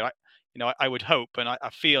disappear. I would hope, and I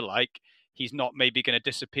feel like he's not maybe going to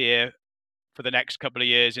disappear for the next couple of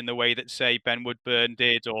years in the way that, say, Ben Woodburn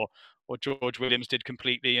did, or George Williams did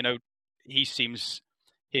completely. He seems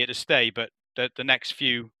here to stay, but the next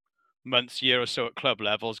few months, year or so at club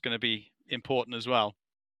level is going to be important as well.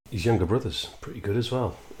 His younger brother's pretty good as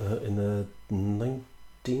well, in the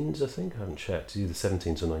 19s, I think. I haven't checked. Either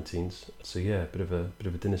 17s or 19s. So yeah, bit of a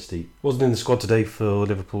dynasty. Wasn't in the squad today for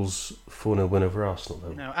Liverpool's 4-0 win over Arsenal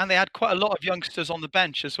though. No, and they had quite a lot of youngsters on the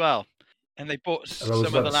bench as well, and they brought some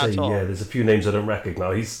of the lads on. Yeah, there's a few names I don't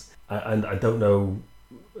recognise, and I don't know.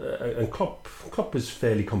 And Klopp is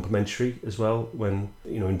fairly complimentary as well when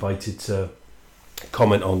invited to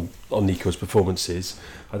comment on Nico's performances.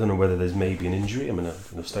 I don't know whether there's maybe an injury. I mean,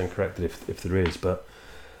 I stand corrected if there is, but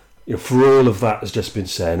for all of that has just been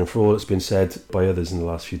said, and for all that's been said by others in the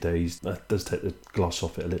last few days, that does take the gloss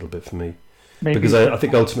off it a little bit for me. Maybe. Because I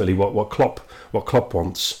think ultimately what Klopp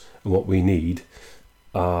wants and what we need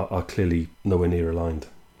are clearly nowhere near aligned.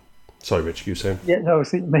 Sorry, Rich, you were saying? Yeah, no,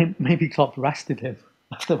 maybe Klopp rested him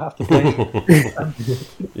after playing.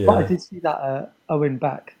 Yeah. But I did see that Owen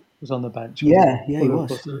Beck was on the bench. Yeah, he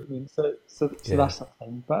was. So that's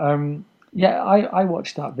something. But I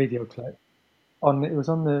watched that video clip. It was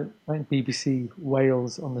on the BBC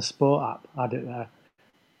Wales on the Sport app. I had it there,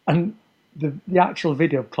 and the actual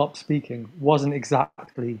video of Klopp speaking wasn't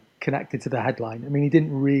exactly connected to the headline. I mean, he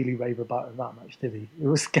didn't really rave about it that much, did he? It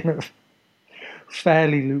was kind of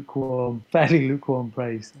fairly lukewarm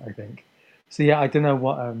praise, I think. So yeah, I don't know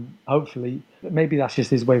what. Hopefully, maybe that's just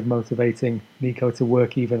his way of motivating Nico to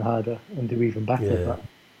work even harder and do even better. Yeah.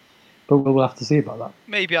 But we'll have to see about that.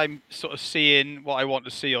 Maybe I'm sort of seeing what I want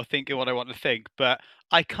to see or thinking what I want to think, but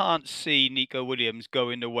I can't see Nico Williams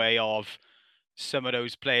going the way of some of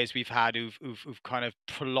those players we've had who've kind of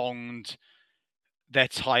prolonged their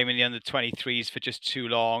time in the under-23s for just too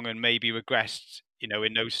long and maybe regressed,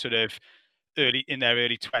 in those sort of early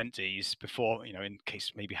 20s before, in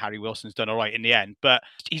case maybe Harry Wilson's done all right in the end. But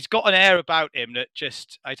he's got an air about him that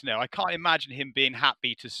just, I don't know, I can't imagine him being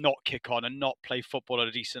happy to not kick on and not play football at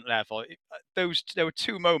a decent level. There were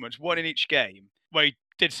two moments, one in each game, where he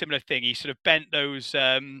did a similar thing. He sort of bent those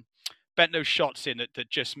shots in that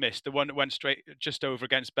just missed. The one that went straight just over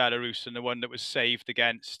against Belarus and the one that was saved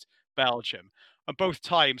against Belgium. And both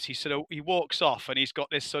times he walks off and he's got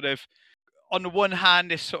this sort of, on the one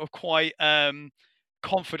hand, this sort of quite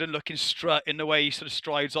confident looking strut in the way he sort of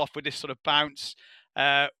strides off with this sort of bounce,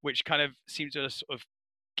 which kind of seems to sort of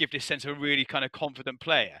give this sense of a really kind of confident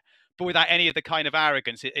player, but without any of the kind of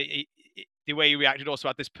arrogance. The way he reacted also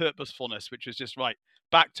had this purposefulness, which was just right,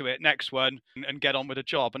 back to it, next one, and get on with the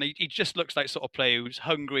job. And he just looks like sort of player who's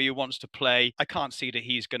hungry, who wants to play. I can't see that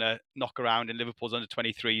he's going to knock around in Liverpool's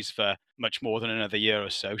under-23s for much more than another year or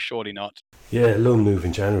so. Surely not. Yeah, a loan move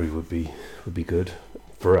in January would be good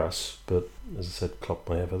for us, but as I said, Klopp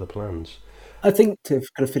might have other plans. I think to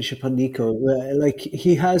kind of finish up on Nico, like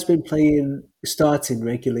he has been starting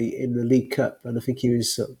regularly in the League Cup, and I think he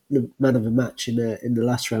was man of the match in the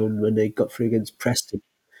last round when they got through against Preston.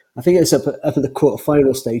 I think it's up at the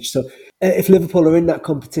quarter-final stage. So if Liverpool are in that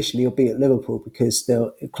competition, he'll be at Liverpool because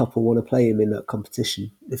Klopp will want to play him in that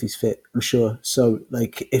competition if he's fit, I'm sure. So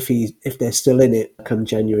like if they're still in it come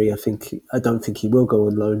January, I don't think he will go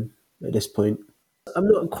on loan at this point. I'm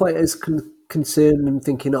not quite as concerned and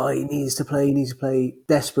thinking, he needs to play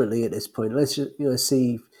desperately at this point. Let's just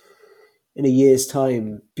see in a year's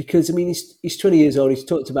time, because I mean he's 20 years old. He's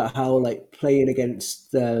talked about how like playing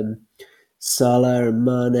against Salah and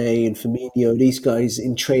Mane and Firmino, these guys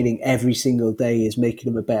in training every single day is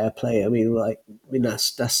making him a better player. I mean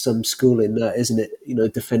that's some schooling, that, isn't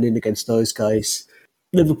it? Defending against those guys.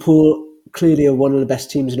 Liverpool clearly are one of the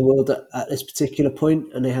best teams in the world at this particular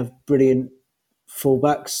point, and they have brilliant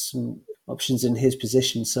fullbacks. options in his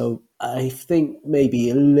position. So I think maybe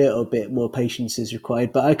a little bit more patience is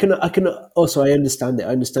required. But I can also, I understand it.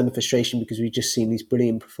 I understand the frustration because we've just seen these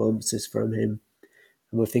brilliant performances from him,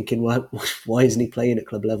 and we're thinking, why isn't he playing at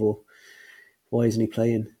club level? Why isn't he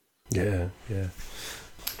playing? Yeah. Do you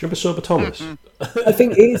remember Sorba Thomas? I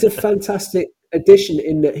think he's a fantastic addition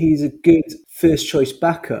in that he's a good first choice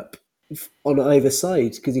backup on either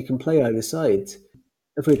side because he can play either side.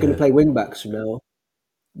 If we're going to play wing backs from now,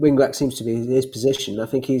 wing back seems to be his position. I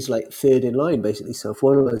think he's like third in line basically. So if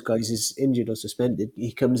one of those guys is injured or suspended,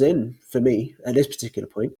 he comes in for me at this particular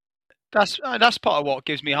point. That's part of what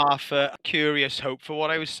gives me half a curious hope for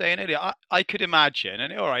what I was saying earlier. I could imagine,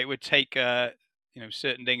 and all right, it would take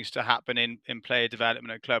certain things to happen in player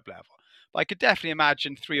development at club level. But I could definitely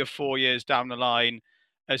imagine 3 or 4 years down the line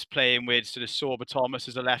as playing with sort of Sorba Thomas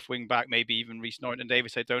as a left wing back, maybe even Reece Norton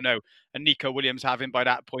Davis, I don't know, and Nico Williams having by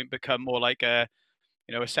that point become more like a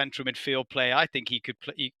central midfield player. I think he could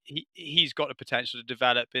play. He's got the potential to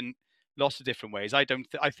develop in lots of different ways. I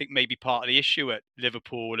think maybe part of the issue at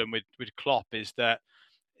Liverpool and with Klopp is that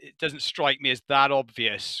it doesn't strike me as that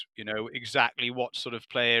obvious, exactly what sort of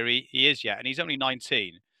player he is yet. And he's only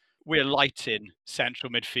 19. We're light in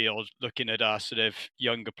central midfield, looking at our sort of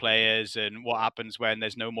younger players and what happens when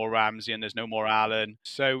there's no more Ramsey and there's no more Allen.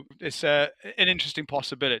 So it's an interesting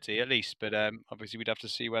possibility, at least. But obviously, we'd have to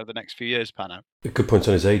see where the next few years pan out. A good point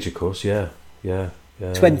on his age, of course. Yeah.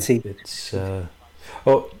 20. It's 20.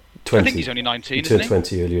 I think he's only 19. He turned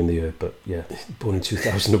 20 earlier in the year, but yeah, born in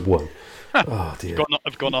 2001. Oh dear.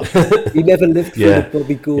 I've gone off. He never lived through the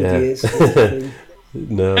Bobby Gould years.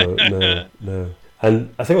 No.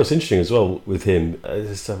 And I think what's interesting as well with him,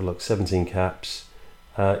 let's have a look, 17 caps.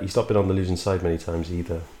 He's not been on the losing side many times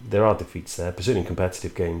either. There are defeats there, but certainly in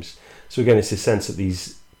competitive games. So again, it's this sense that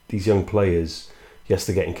these young players, yes,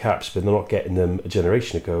 they're getting caps, but they're not getting them a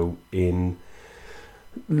generation ago in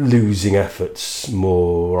losing efforts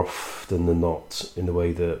more often than not, in the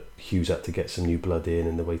way that Hughes had to get some new blood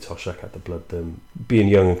in the way Toshak had to blood them. Being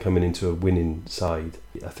young and coming into a winning side,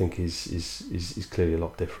 I think is clearly a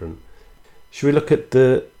lot different. Should we look at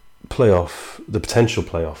the potential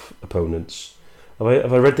playoff opponents? Have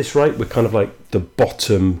I read this right? We're kind of like the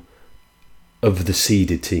bottom of the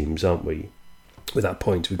seeded teams, aren't we? With that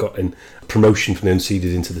point, we've got a promotion from the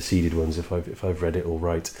unseeded into the seeded ones, if I've read it all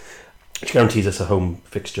right, which guarantees us a home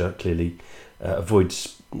fixture, clearly,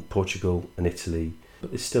 avoids Portugal and Italy,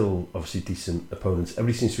 but there's still obviously decent opponents.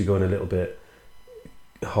 Everybody seems to be going a little bit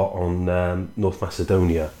hot on North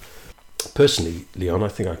Macedonia. Personally, Leon, I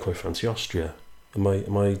think I quite fancy Austria. Am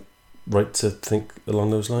I right to think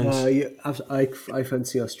along those lines? I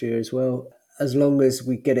fancy Austria as well, as long as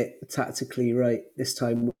we get it tactically right this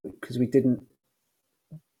time, because we didn't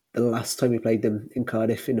the last time we played them in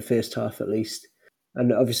Cardiff, in the first half at least.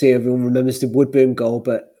 And obviously everyone remembers the Woodburn goal,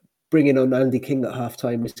 but bringing on Andy King at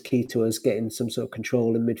half-time is key to us getting some sort of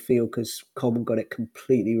control in midfield, because Coleman got it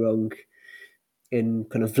completely wrong in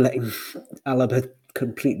kind of letting Alaba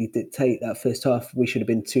completely dictate that first half. We should have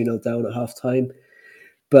been 2-0 down at half-time.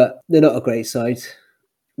 But they're not a great side.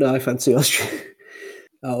 No, I fancy Austria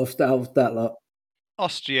out of that lot.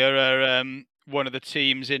 Austria are one of the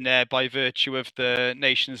teams in there by virtue of the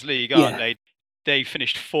Nations League, aren't they? They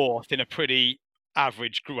finished fourth in a pretty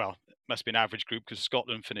average group. Well, it must be an average group because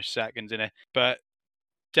Scotland finished second in it. But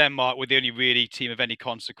Denmark were the only really team of any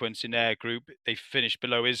consequence in their group. They finished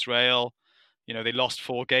below Israel. They lost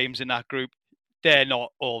 4 games in that group. They're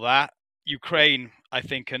not all that. Ukraine, I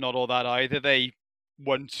think, are not all that either. They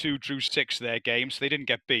won 2, drew 6 of their games, so they didn't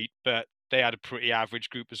get beat, but they had a pretty average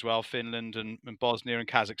group as well. Finland and Bosnia and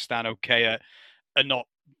Kazakhstan, okay, are not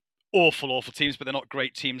awful teams, but they're not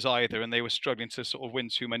great teams either, and they were struggling to sort of win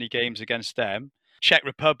too many games against them. Czech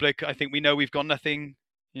Republic, I think we know we've got nothing,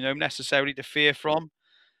 necessarily to fear from.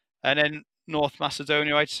 And then North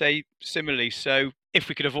Macedonia, I'd say similarly. So if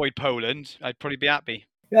we could avoid Poland, I'd probably be happy.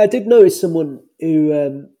 Yeah, I did notice someone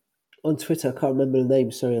who on Twitter, I can't remember the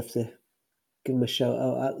name, sorry, I have to give them a shout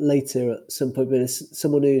out later at some point, but it's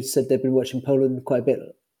someone who said they've been watching Poland quite a bit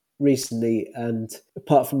recently, and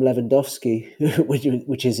apart from Lewandowski,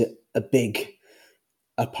 which is a big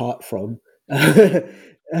apart from, he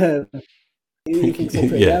thinks they're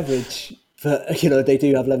pretty average. But, they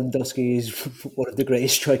do have Lewandowski, who's one of the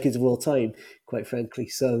greatest strikers of all time, quite frankly.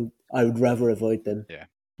 So I would rather avoid them. Yeah.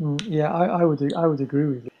 Yeah, I would agree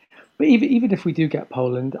with you. But even if we do get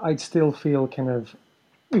Poland, I'd still feel kind of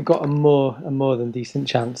we've got a more than decent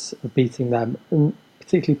chance of beating them, and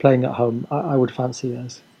particularly playing at home. I would fancy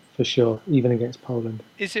us for sure, even against Poland.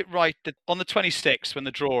 Is it right that on the 26th, when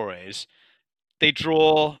the draw is, they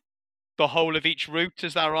draw the whole of each route?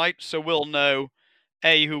 Is that right? So we'll know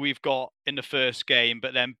who we've got in the first game,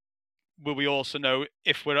 but then will we also know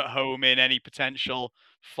if we're at home in any potential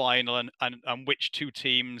final, and which two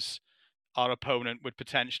teams our opponent would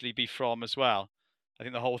potentially be from as well? I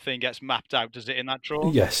think the whole thing gets mapped out, does it, in that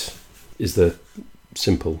draw? Yes, is the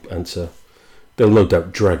simple answer. They'll no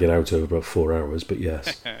doubt drag it out over about 4 hours, but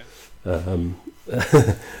yes.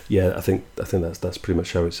 Yeah, I think that's pretty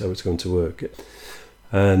much how it's going to work.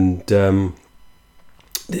 And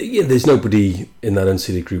there's nobody in that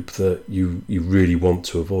unseeded group that you really want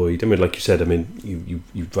to avoid. I mean, like you said,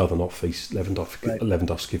 you'd rather not face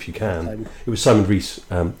Lewandowski if you can. It was Simon Rees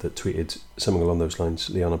that tweeted something along those lines,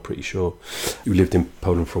 Leon, I'm pretty sure, who lived in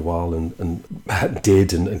Poland for a while and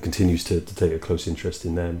continues to take a close interest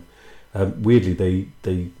in them. Weirdly,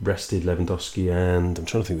 they rested Lewandowski, and I'm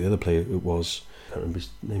trying to think the other player it was. I can't remember his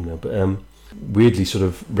name now, but weirdly sort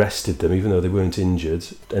of rested them, even though they weren't injured.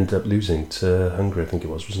 Ended up losing to Hungary, I think it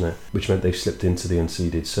was, wasn't it? Which meant they slipped into the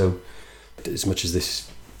unseeded. So, as much as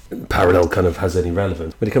this parallel kind of has any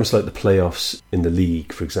relevance, when it comes to like the playoffs in the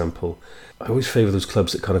league, for example, I always favour those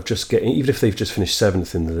clubs that kind of just get, even if they've just finished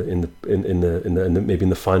seventh in the maybe in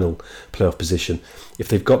the final playoff position, if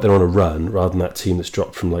they've got there on a run rather than that team that's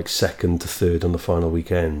dropped from like second to third on the final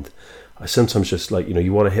weekend. I sometimes just like,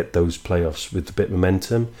 you want to hit those playoffs with a bit of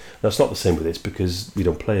momentum. That's not the same with this because we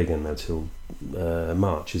don't play again now till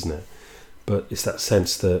March, isn't it? But it's that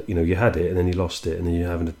sense that, you had it and then you lost it and then you're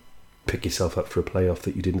having to pick yourself up for a playoff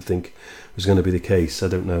that you didn't think was going to be the case. I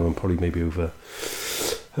don't know, I'm probably maybe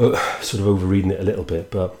overreading it a little bit,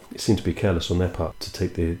 but it seemed to be careless on their part to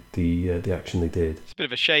take the action they did. It's a bit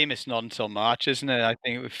of a shame it's not until March, isn't it? I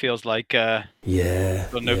think it feels like the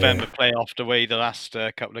November playoff, the way the last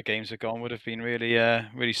couple of games have gone, would have been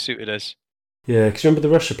really suited us. Yeah, because remember the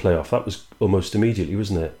Russia playoff? That was almost immediately,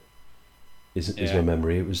 wasn't it? Is my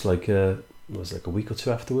memory? It was like a week or two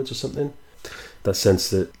afterwards or something. That sense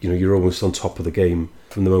that you're almost on top of the game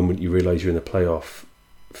from the moment you realise you're in the playoff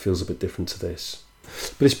feels a bit different to this.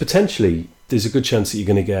 But it's potentially, there's a good chance that you're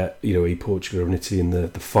going to get a Portugal or an Italy in the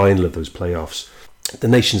final of those playoffs. The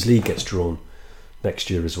Nations League gets drawn next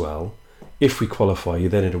year as well. If we qualify, you're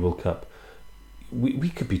then in a World Cup. We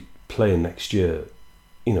could be playing next year,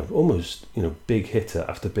 almost big hitter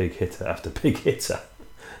after big hitter after big hitter,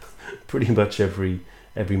 pretty much every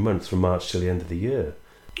month from March till the end of the year,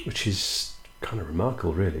 which is kind of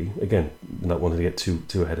remarkable, really. Again, not wanting to get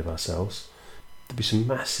too ahead of ourselves. There'll be some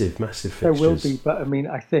massive fixtures. There will be, but I mean,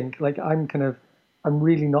 I think I'm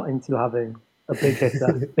really not into having a big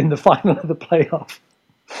hitter in the final of the playoff.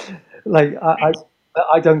 Like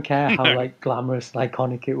I don't care how like glamorous and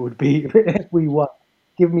iconic it would be if we won.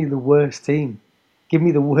 Give me the worst team. Give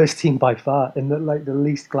me the worst team by far, and the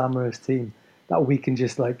least glamorous team that we can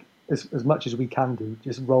just as much as we can do,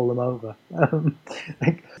 just roll them over.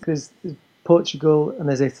 Because Portugal and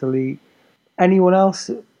there's Italy. Anyone else?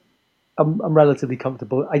 I'm relatively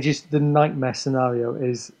comfortable. The nightmare scenario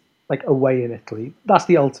is like away in Italy. That's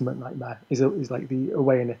the ultimate nightmare. Is like the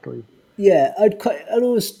away in Italy. Yeah, I'd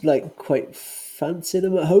always quite fancy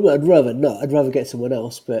them at home. I'd rather not. I'd rather get someone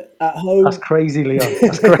else. But at home, that's crazy, Leon.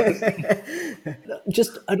 That's crazy.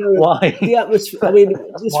 Just I don't know why the atmosphere. I mean,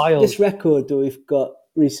 this record that we've got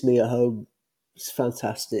recently at home is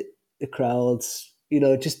fantastic. The crowds,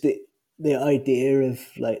 just the idea of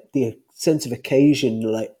the sense of occasion,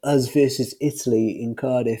 like us versus Italy in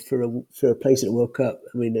Cardiff for a place at the World Cup.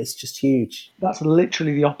 I mean, it's just huge. That's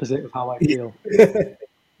literally the opposite of how I feel.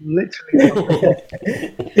 Literally.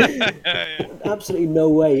 Absolutely no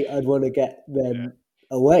way I'd want to get them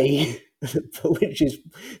away, which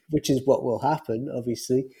is what will happen,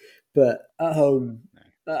 obviously. But at home,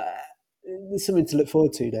 there's something to look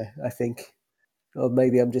forward to there, I think. Or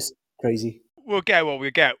maybe I'm just crazy. We'll get what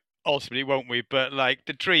we get. Ultimately, won't we? But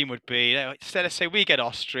the dream would be, instead of say we get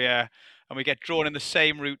Austria and we get drawn in the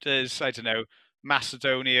same route as, I don't know,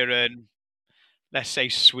 Macedonia and let's say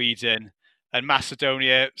Sweden, and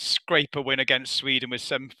Macedonia scrape a win against Sweden with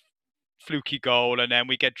some fluky goal, and then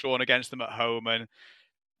we get drawn against them at home, and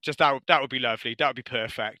just that would be lovely. That would be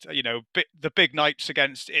perfect. The big nights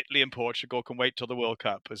against Italy and Portugal can wait till the World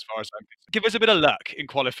Cup, as far as I'm concerned. Give us a bit of luck in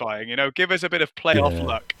qualifying. Give us a bit of playoff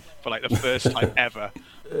luck for the first time ever.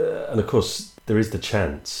 And of course, there is the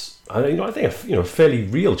chance. I think a fairly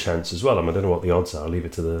real chance as well. I don't know what the odds are. I'll leave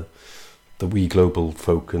it to the wee global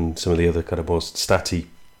folk and some of the other kind of more statty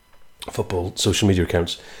football social media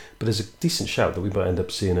accounts. But there's a decent shout that we might end up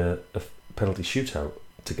seeing a penalty shootout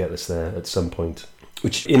to get us there at some point,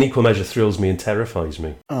 which in equal measure thrills me and terrifies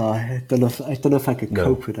me. Oh, I don't know if I could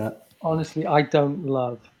cope with that. Honestly, I don't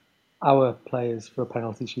love our players for a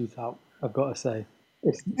penalty shootout. I've got to say,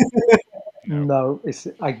 no.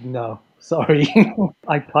 Sorry.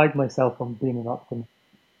 I pride myself on being an optimist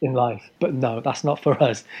in life, but no, that's not for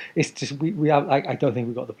us. It's just we have. I don't think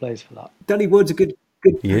we've got the players for that. Danny Wood's a good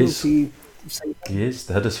He is. penalty. He is.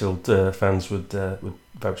 The Huddersfield fans would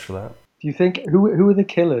vouch for that. Do you think who are the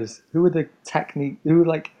killers? Who are the technique? Who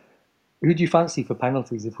do you fancy for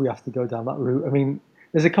penalties if we have to go down that route? I mean,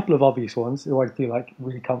 there's a couple of obvious ones who I feel like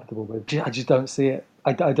really comfortable with. I just don't see it.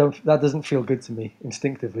 I don't. That doesn't feel good to me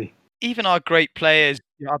instinctively. Even our great players,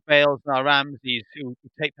 our Bales and our Ramseys, who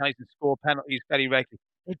take penalties and score penalties very regularly,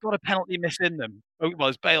 they've got a penalty miss in them. Well,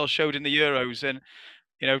 as Bale showed in the Euros, and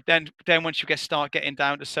then once you start getting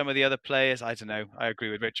down to some of the other players, I don't know. I agree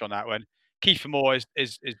with Rich on that one. Kiefer Moore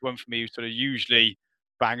is one for me who sort of usually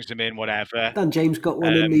bangs them in, whatever. Dan James got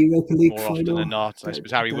one in the Europa League more final. often than not. I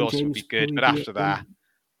suppose Harry Dan Wilson James would be good, but after that,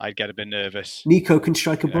 I'd get a bit nervous. Nico can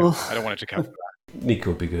strike a ball. I don't want it to come. Nico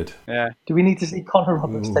would be good. Yeah. Do we need to see Connor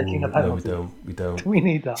Roberts taking a penalty? No, we don't. Do we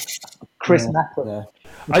need that? Chris Netter.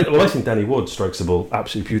 I think Danny Ward strikes the ball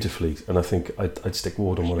absolutely beautifully, and I think I'd stick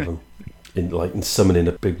Ward on one of them. In summoning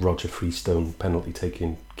a big Roger Freestone penalty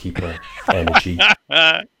taking keeper energy.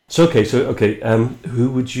 So okay. Where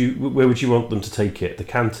would you want them to take it? The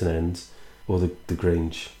Canton end or the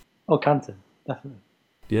Grange? Oh, Canton, definitely.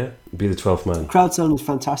 Yeah, be the 12th man. Crowd sound was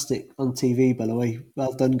fantastic on TV, by the way.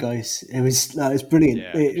 Well done, guys. It was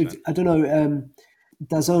brilliant. Yeah, I don't know,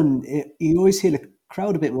 DAZN, you always hear the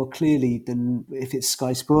crowd a bit more clearly than if it's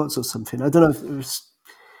Sky Sports or something. I don't know if it was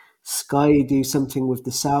Sky do something with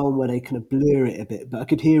the sound where they kind of blur it a bit, but I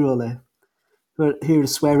could hear the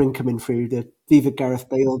swearing coming through. The Viva Gareth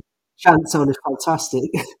Bale chant sounded fantastic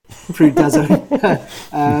through DAZN.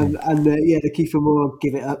 The Kiefer Moore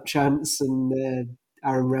give it up chants and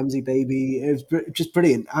Aaron Ramsey baby. It was just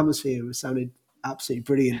brilliant. Atmosphere was sounded absolutely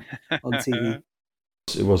brilliant on TV.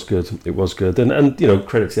 It was good. And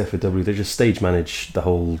credit to FAW, they just stage managed the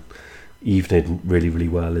whole evening really, really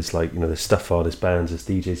well. It's like, there's stuff on, there's bands, there's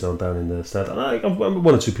DJs on down in the stand. And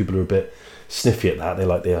one or two people are a bit sniffy at that. They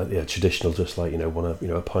like the traditional, just like, want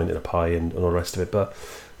a pint and a pie and all the rest of it. But,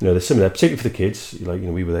 there's some of that, particularly for the kids.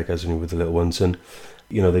 We were there guys with the little ones, and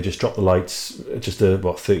they just drop the lights just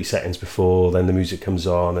 30 seconds before, then the music comes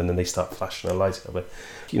on, and then they start flashing the lights over.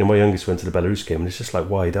 My youngest went to the Belarus game, and it's just like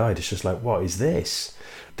wide-eyed. It's just like, what is this?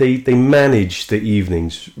 They manage the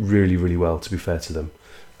evenings really, really well, to be fair to them.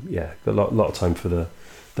 Yeah, got a lot of time for the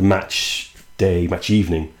match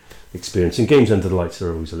evening experience. And games under the lights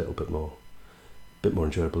are always a little bit more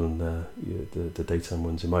enjoyable than the daytime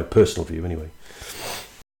ones, in my personal view, anyway.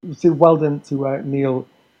 So well done to Neil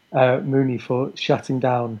Mooney for shutting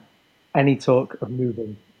down any talk of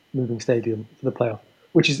moving stadium for the playoff,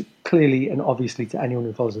 which is clearly and obviously to anyone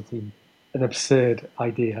who follows the team an absurd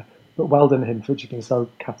idea. But well done him for being so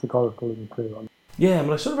categorical and clear on it. Yeah, I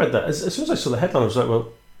mean, I sort of read that. As soon as I saw the headline, I was like,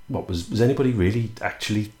 well, what was anybody really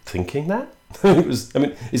actually thinking that? Is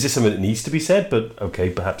this something that needs to be said? But okay,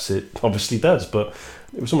 perhaps it obviously does. But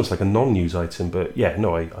it was almost like a non-news item. But yeah,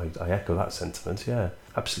 no, I echo that sentiment. Yeah,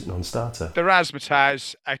 absolute non-starter. The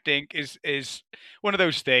razzmatazz, I think, is one of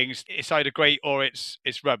those things. It's either great or it's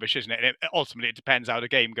rubbish, isn't it? Ultimately, it depends how the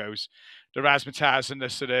game goes. The razzmatazz and the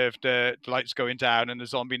sort of the lights going down and the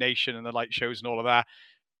Zombie Nation and the light shows and all of that,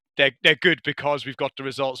 they're good because we've got the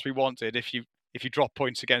results we wanted. If you drop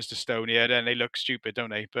points against Estonia, then they look stupid,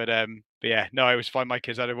 don't they? But yeah, no, I always find my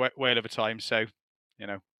kids had a whale of a time. So,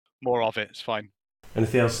 more of it. It's fine.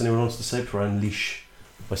 Anything else anyone wants to say before I unleash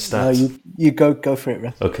my stats? No, you go for it,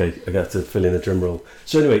 Russ. Okay, I got to fill in a drum roll.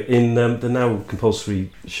 So anyway, in the now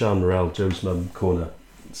compulsory Sean Morrell, Joe's Mum Corner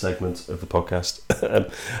segment of the podcast,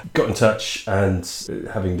 got in touch, and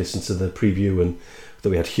having listened to the preview and that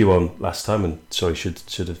we had Hugh on last time, and sorry, should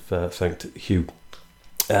have thanked Hugh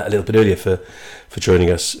a little bit earlier for joining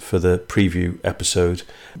us for the preview episode.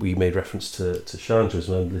 We made reference to Sean. Joe's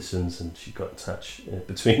mum listens, and she got in touch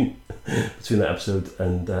between that episode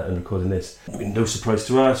and recording this. I mean, no surprise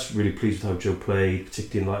to us. Really pleased with how Joe played,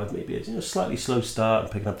 particularly in light of maybe a slightly slow start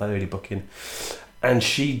and picking up that early booking. And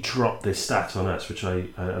she dropped this stat on us, which I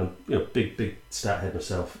big stat head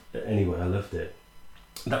myself. Anyway, I loved it.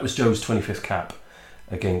 That was Joe's 25th cap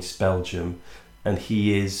against Belgium. And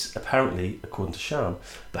he is apparently, according to Sean,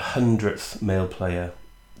 the 100th male player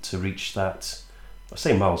to reach that, I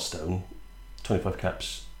say milestone. 25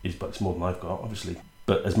 caps is, but it's more than I've got, obviously.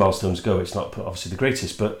 But as milestones go, it's not obviously the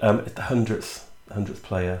greatest. But the 100th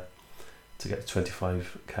player to get to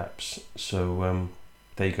 25 caps. So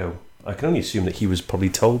there you go. I can only assume that he was probably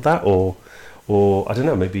told that, or I don't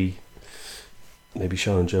know. Maybe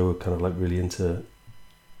Sean and Joe are kind of like really into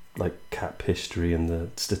like cap history and the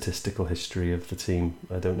statistical history of the team.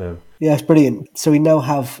 I don't know. Yeah, it's brilliant. So we now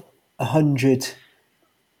have 100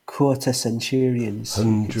 quarter centurions.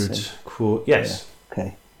 100 yes. Yeah.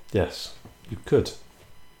 Okay. Yes, you could.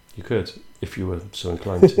 You could, if you were so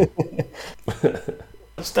inclined to.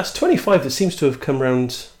 That's 25 that seems to have come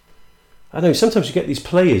round. I don't know, sometimes you get these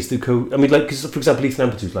players that go... I mean, like, cause, for example, Ethan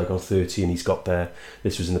Ampatu's like on 30 and he's got there...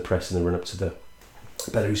 This was in the press in the run-up to the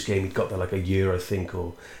Belarus game. He'd got there like a year, I think,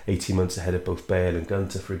 or 18 months ahead of both Bale and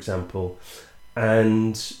Gunter, for example.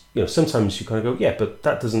 And, you know, sometimes you kind of go, yeah, but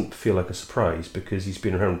that doesn't feel like a surprise because he's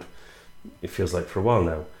been around, it feels like, for a while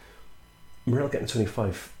now. Morel getting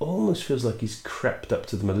 25 almost feels like he's crept up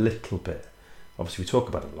to them a little bit. Obviously, we talk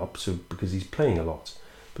about him a lot because he's playing a lot.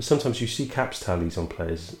 But sometimes you see caps tallies on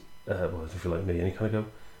players, well, if you're like me, and you kind of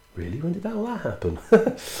go, really? When did all that happen?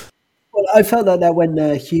 Well, I felt like that when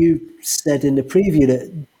Hugh said in the preview that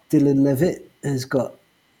Dylan Levitt has got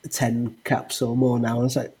 10 caps or more now. I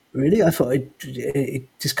was like, really? I thought it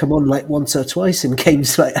just come on like once or twice in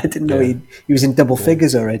games. Like I didn't know he was in double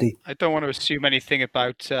figures already. I don't want to assume anything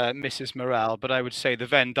about Mrs. Morel, but I would say the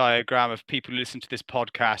Venn diagram of people who listen to this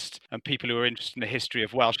podcast and people who are interested in the history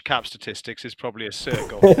of Welsh cap statistics is probably a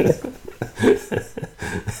circle. I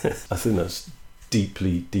think that's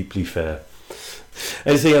deeply, deeply fair.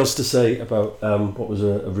 Anything else to say about what was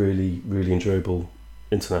a really, really enjoyable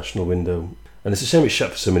international window? And it's a shame it's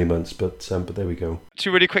shut for so many months, but there we go.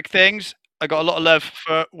 Two really quick things. I got a lot of love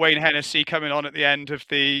for Wayne Hennessy coming on at the end of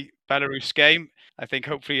the Belarus game. I think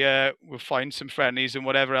hopefully we'll find some friendlies and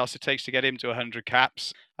whatever else it takes to get him to 100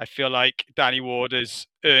 caps. I feel like Danny Ward has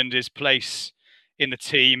earned his place in the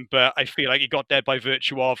team, but I feel like he got there by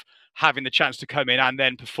virtue of having the chance to come in and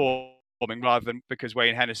then performing rather than because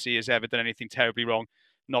Wayne Hennessy has ever done anything terribly wrong,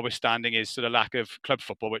 notwithstanding his sort of lack of club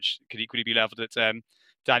football, which could equally be levelled at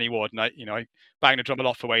Danny Ward. And I bang the drum a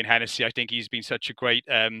lot for Wayne Hennessy. I think he's been such a great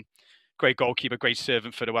goalkeeper, great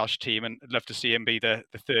servant for the Welsh team, and I'd love to see him be the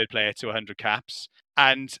third player to 100 caps.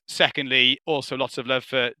 And secondly, also lots of love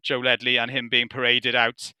for Joe Ledley and him being paraded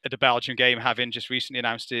out at the Belgian game, having just recently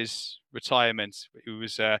announced his retirement. He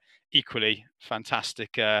was equally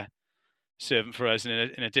fantastic servant for us in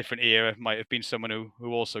a different era. Might have been someone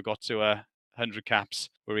who also got to 100 caps,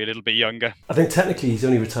 were he a little bit younger. I think technically he's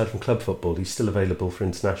only retired from club football. He's still available for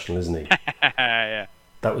international, isn't he? Yeah.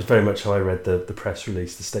 That was very much how I read the press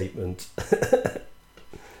release, the statement.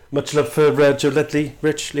 Much love for Joe Ledley,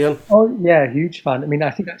 Rich, Leon? Oh, yeah, huge fan. I mean,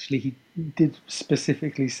 I think actually he did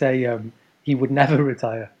specifically say he would never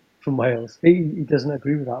retire from Wales. He doesn't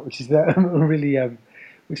agree with that, which is really,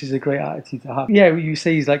 which is a great attitude to have. Yeah, you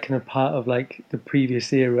say he's like kind of part of like the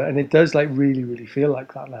previous era, and it does like really, really feel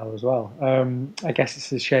like that now as well. I guess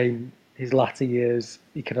it's a shame his latter years,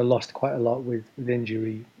 he could have lost quite a lot with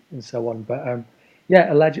injury and so on. But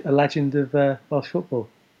yeah, a legend of Welsh football.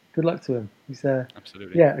 Good luck to him. He's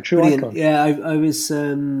absolutely, yeah, a true Brilliant. icon. Yeah, I was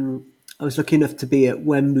lucky enough to be at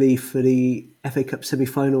Wembley for the FA Cup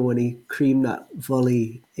semi-final when he creamed that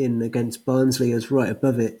volley in against Barnsley. I was right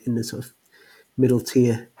above it in the sort of middle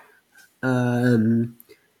tier.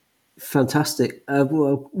 Fantastic.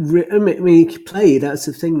 Well, I mean, he played. That's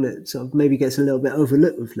the thing that sort of maybe gets a little bit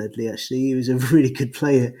overlooked with Ledley. Actually, he was a really good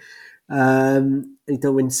player. He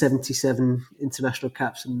don't win 77 international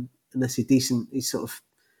caps, and unless he's decent, he's sort of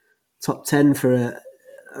top 10 for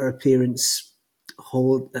appearances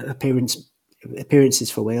for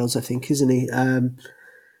Wales, I think, isn't he?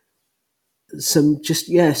 Some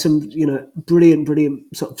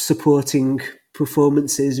brilliant sort of supporting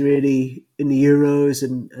performances really in the Euros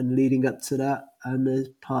and leading up to that, and as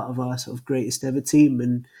part of our sort of greatest ever team.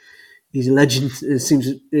 And he's a legend. It seems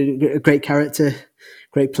a great character,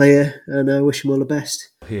 great player, and I wish him all the best.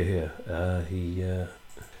 Here. I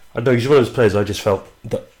know he's one of those players I just felt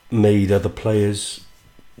that made other players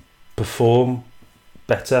perform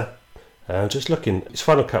better. Just looking, his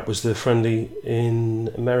final cap was the friendly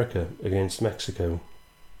in America against Mexico.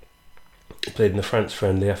 He played in the France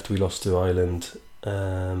friendly after we lost to Ireland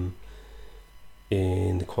in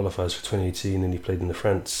the qualifiers for 2018, and he played in the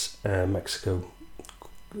France-Mexico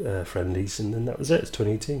friendlies, and then that was it. It's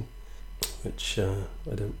 2018, which I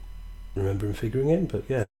don't remember him figuring in, but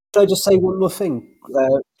yeah. Can I just say one more thing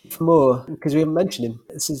for more, because we haven't mentioned him.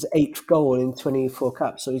 It's his 8th goal in 24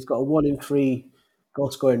 caps, so he's got a 1 in 3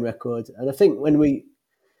 goal scoring record. And I think when we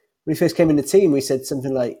first came in the team, we said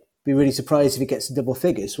something like, "Be really surprised if he gets to double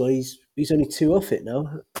figures." Well, he's only 2 off it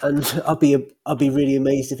now, and I'll be really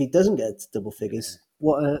amazed if he doesn't get to double figures.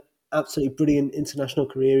 What an absolutely brilliant international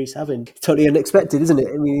career he's having. Totally unexpected, isn't it?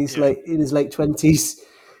 I mean, he's like in his late 20s,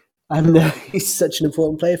 and he's such an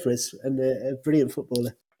important player for us and a brilliant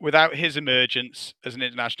footballer. Without his emergence as an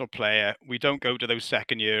international player, we don't go to those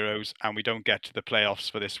second Euros and we don't get to the playoffs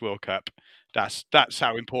for this World Cup. That's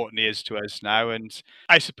how important he is to us now. And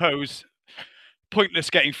I suppose pointless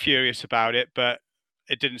getting furious about it, but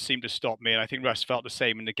it didn't seem to stop me. And I think Russ felt the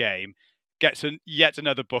same in the game. Gets yet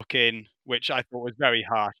another book in, which I thought was very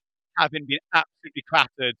harsh, having been absolutely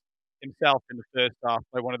clattered himself in the first half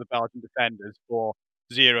by one of the Belgian defenders for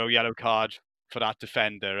 0 yellow card for that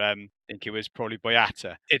defender. I think it was probably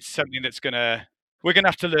Boyata. It's something we're gonna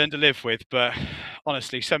have to learn to live with. But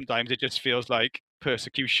honestly, sometimes it just feels like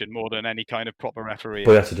persecution more than any kind of proper referee.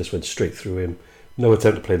 Boyata just went straight through him. No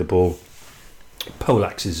attempt to play the ball.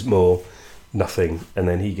 Polax is more nothing, and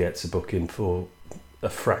then he gets a booking for a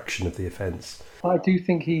fraction of the offence. I do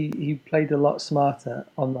think he played a lot smarter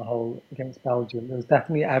on the whole against Belgium. There was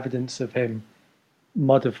definitely evidence of him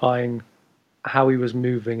modifying how he was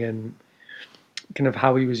moving and kind of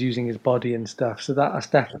how he was using his body and stuff. So that's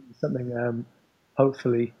definitely something,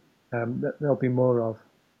 hopefully, that there'll be more of.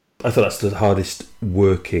 I thought that's the hardest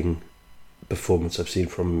working performance I've seen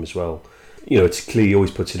from him as well. It's clear he always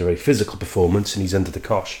puts in a very physical performance and he's under the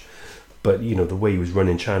cosh. But, the way he was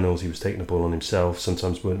running channels, he was taking the ball on himself,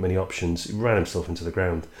 sometimes weren't many options, he ran himself into the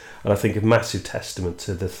ground. And I think a massive testament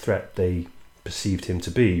to the threat they perceived him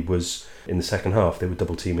to be was in the second half, they were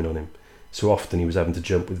double teaming on him. So often he was having to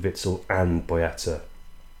jump with Witsel and Boyata.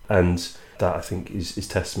 And that, I think, is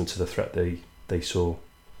testament to the threat they saw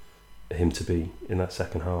him to be in that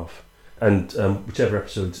second half. And whichever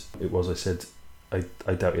episode it was, I said,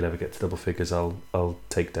 I doubt you'll ever get to double figures. I'll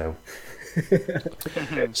take down,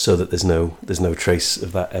 so that there's no trace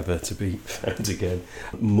of that ever to be found again.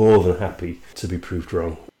 More than happy to be proved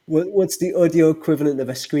wrong. What's the audio equivalent of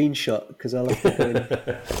a screenshot? Because I'll have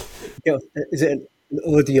to go and, is it an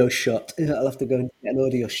audio shot? I'll have to go and get an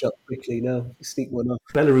audio shot quickly now. Sneak one off.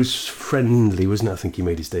 Belarus friendly, wasn't it? I think he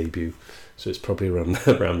made his debut, so it's probably around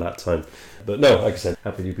that time. But no, like I said,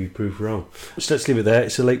 happy to be proved wrong. So let's leave it there.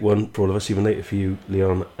 It's a late one for all of us, even later for you,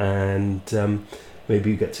 Leon, and maybe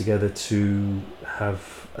you get together to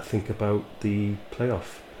have a think about the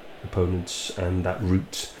playoff opponents and that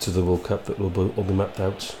route to the World Cup that will all be mapped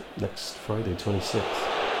out next Friday,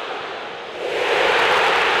 26th.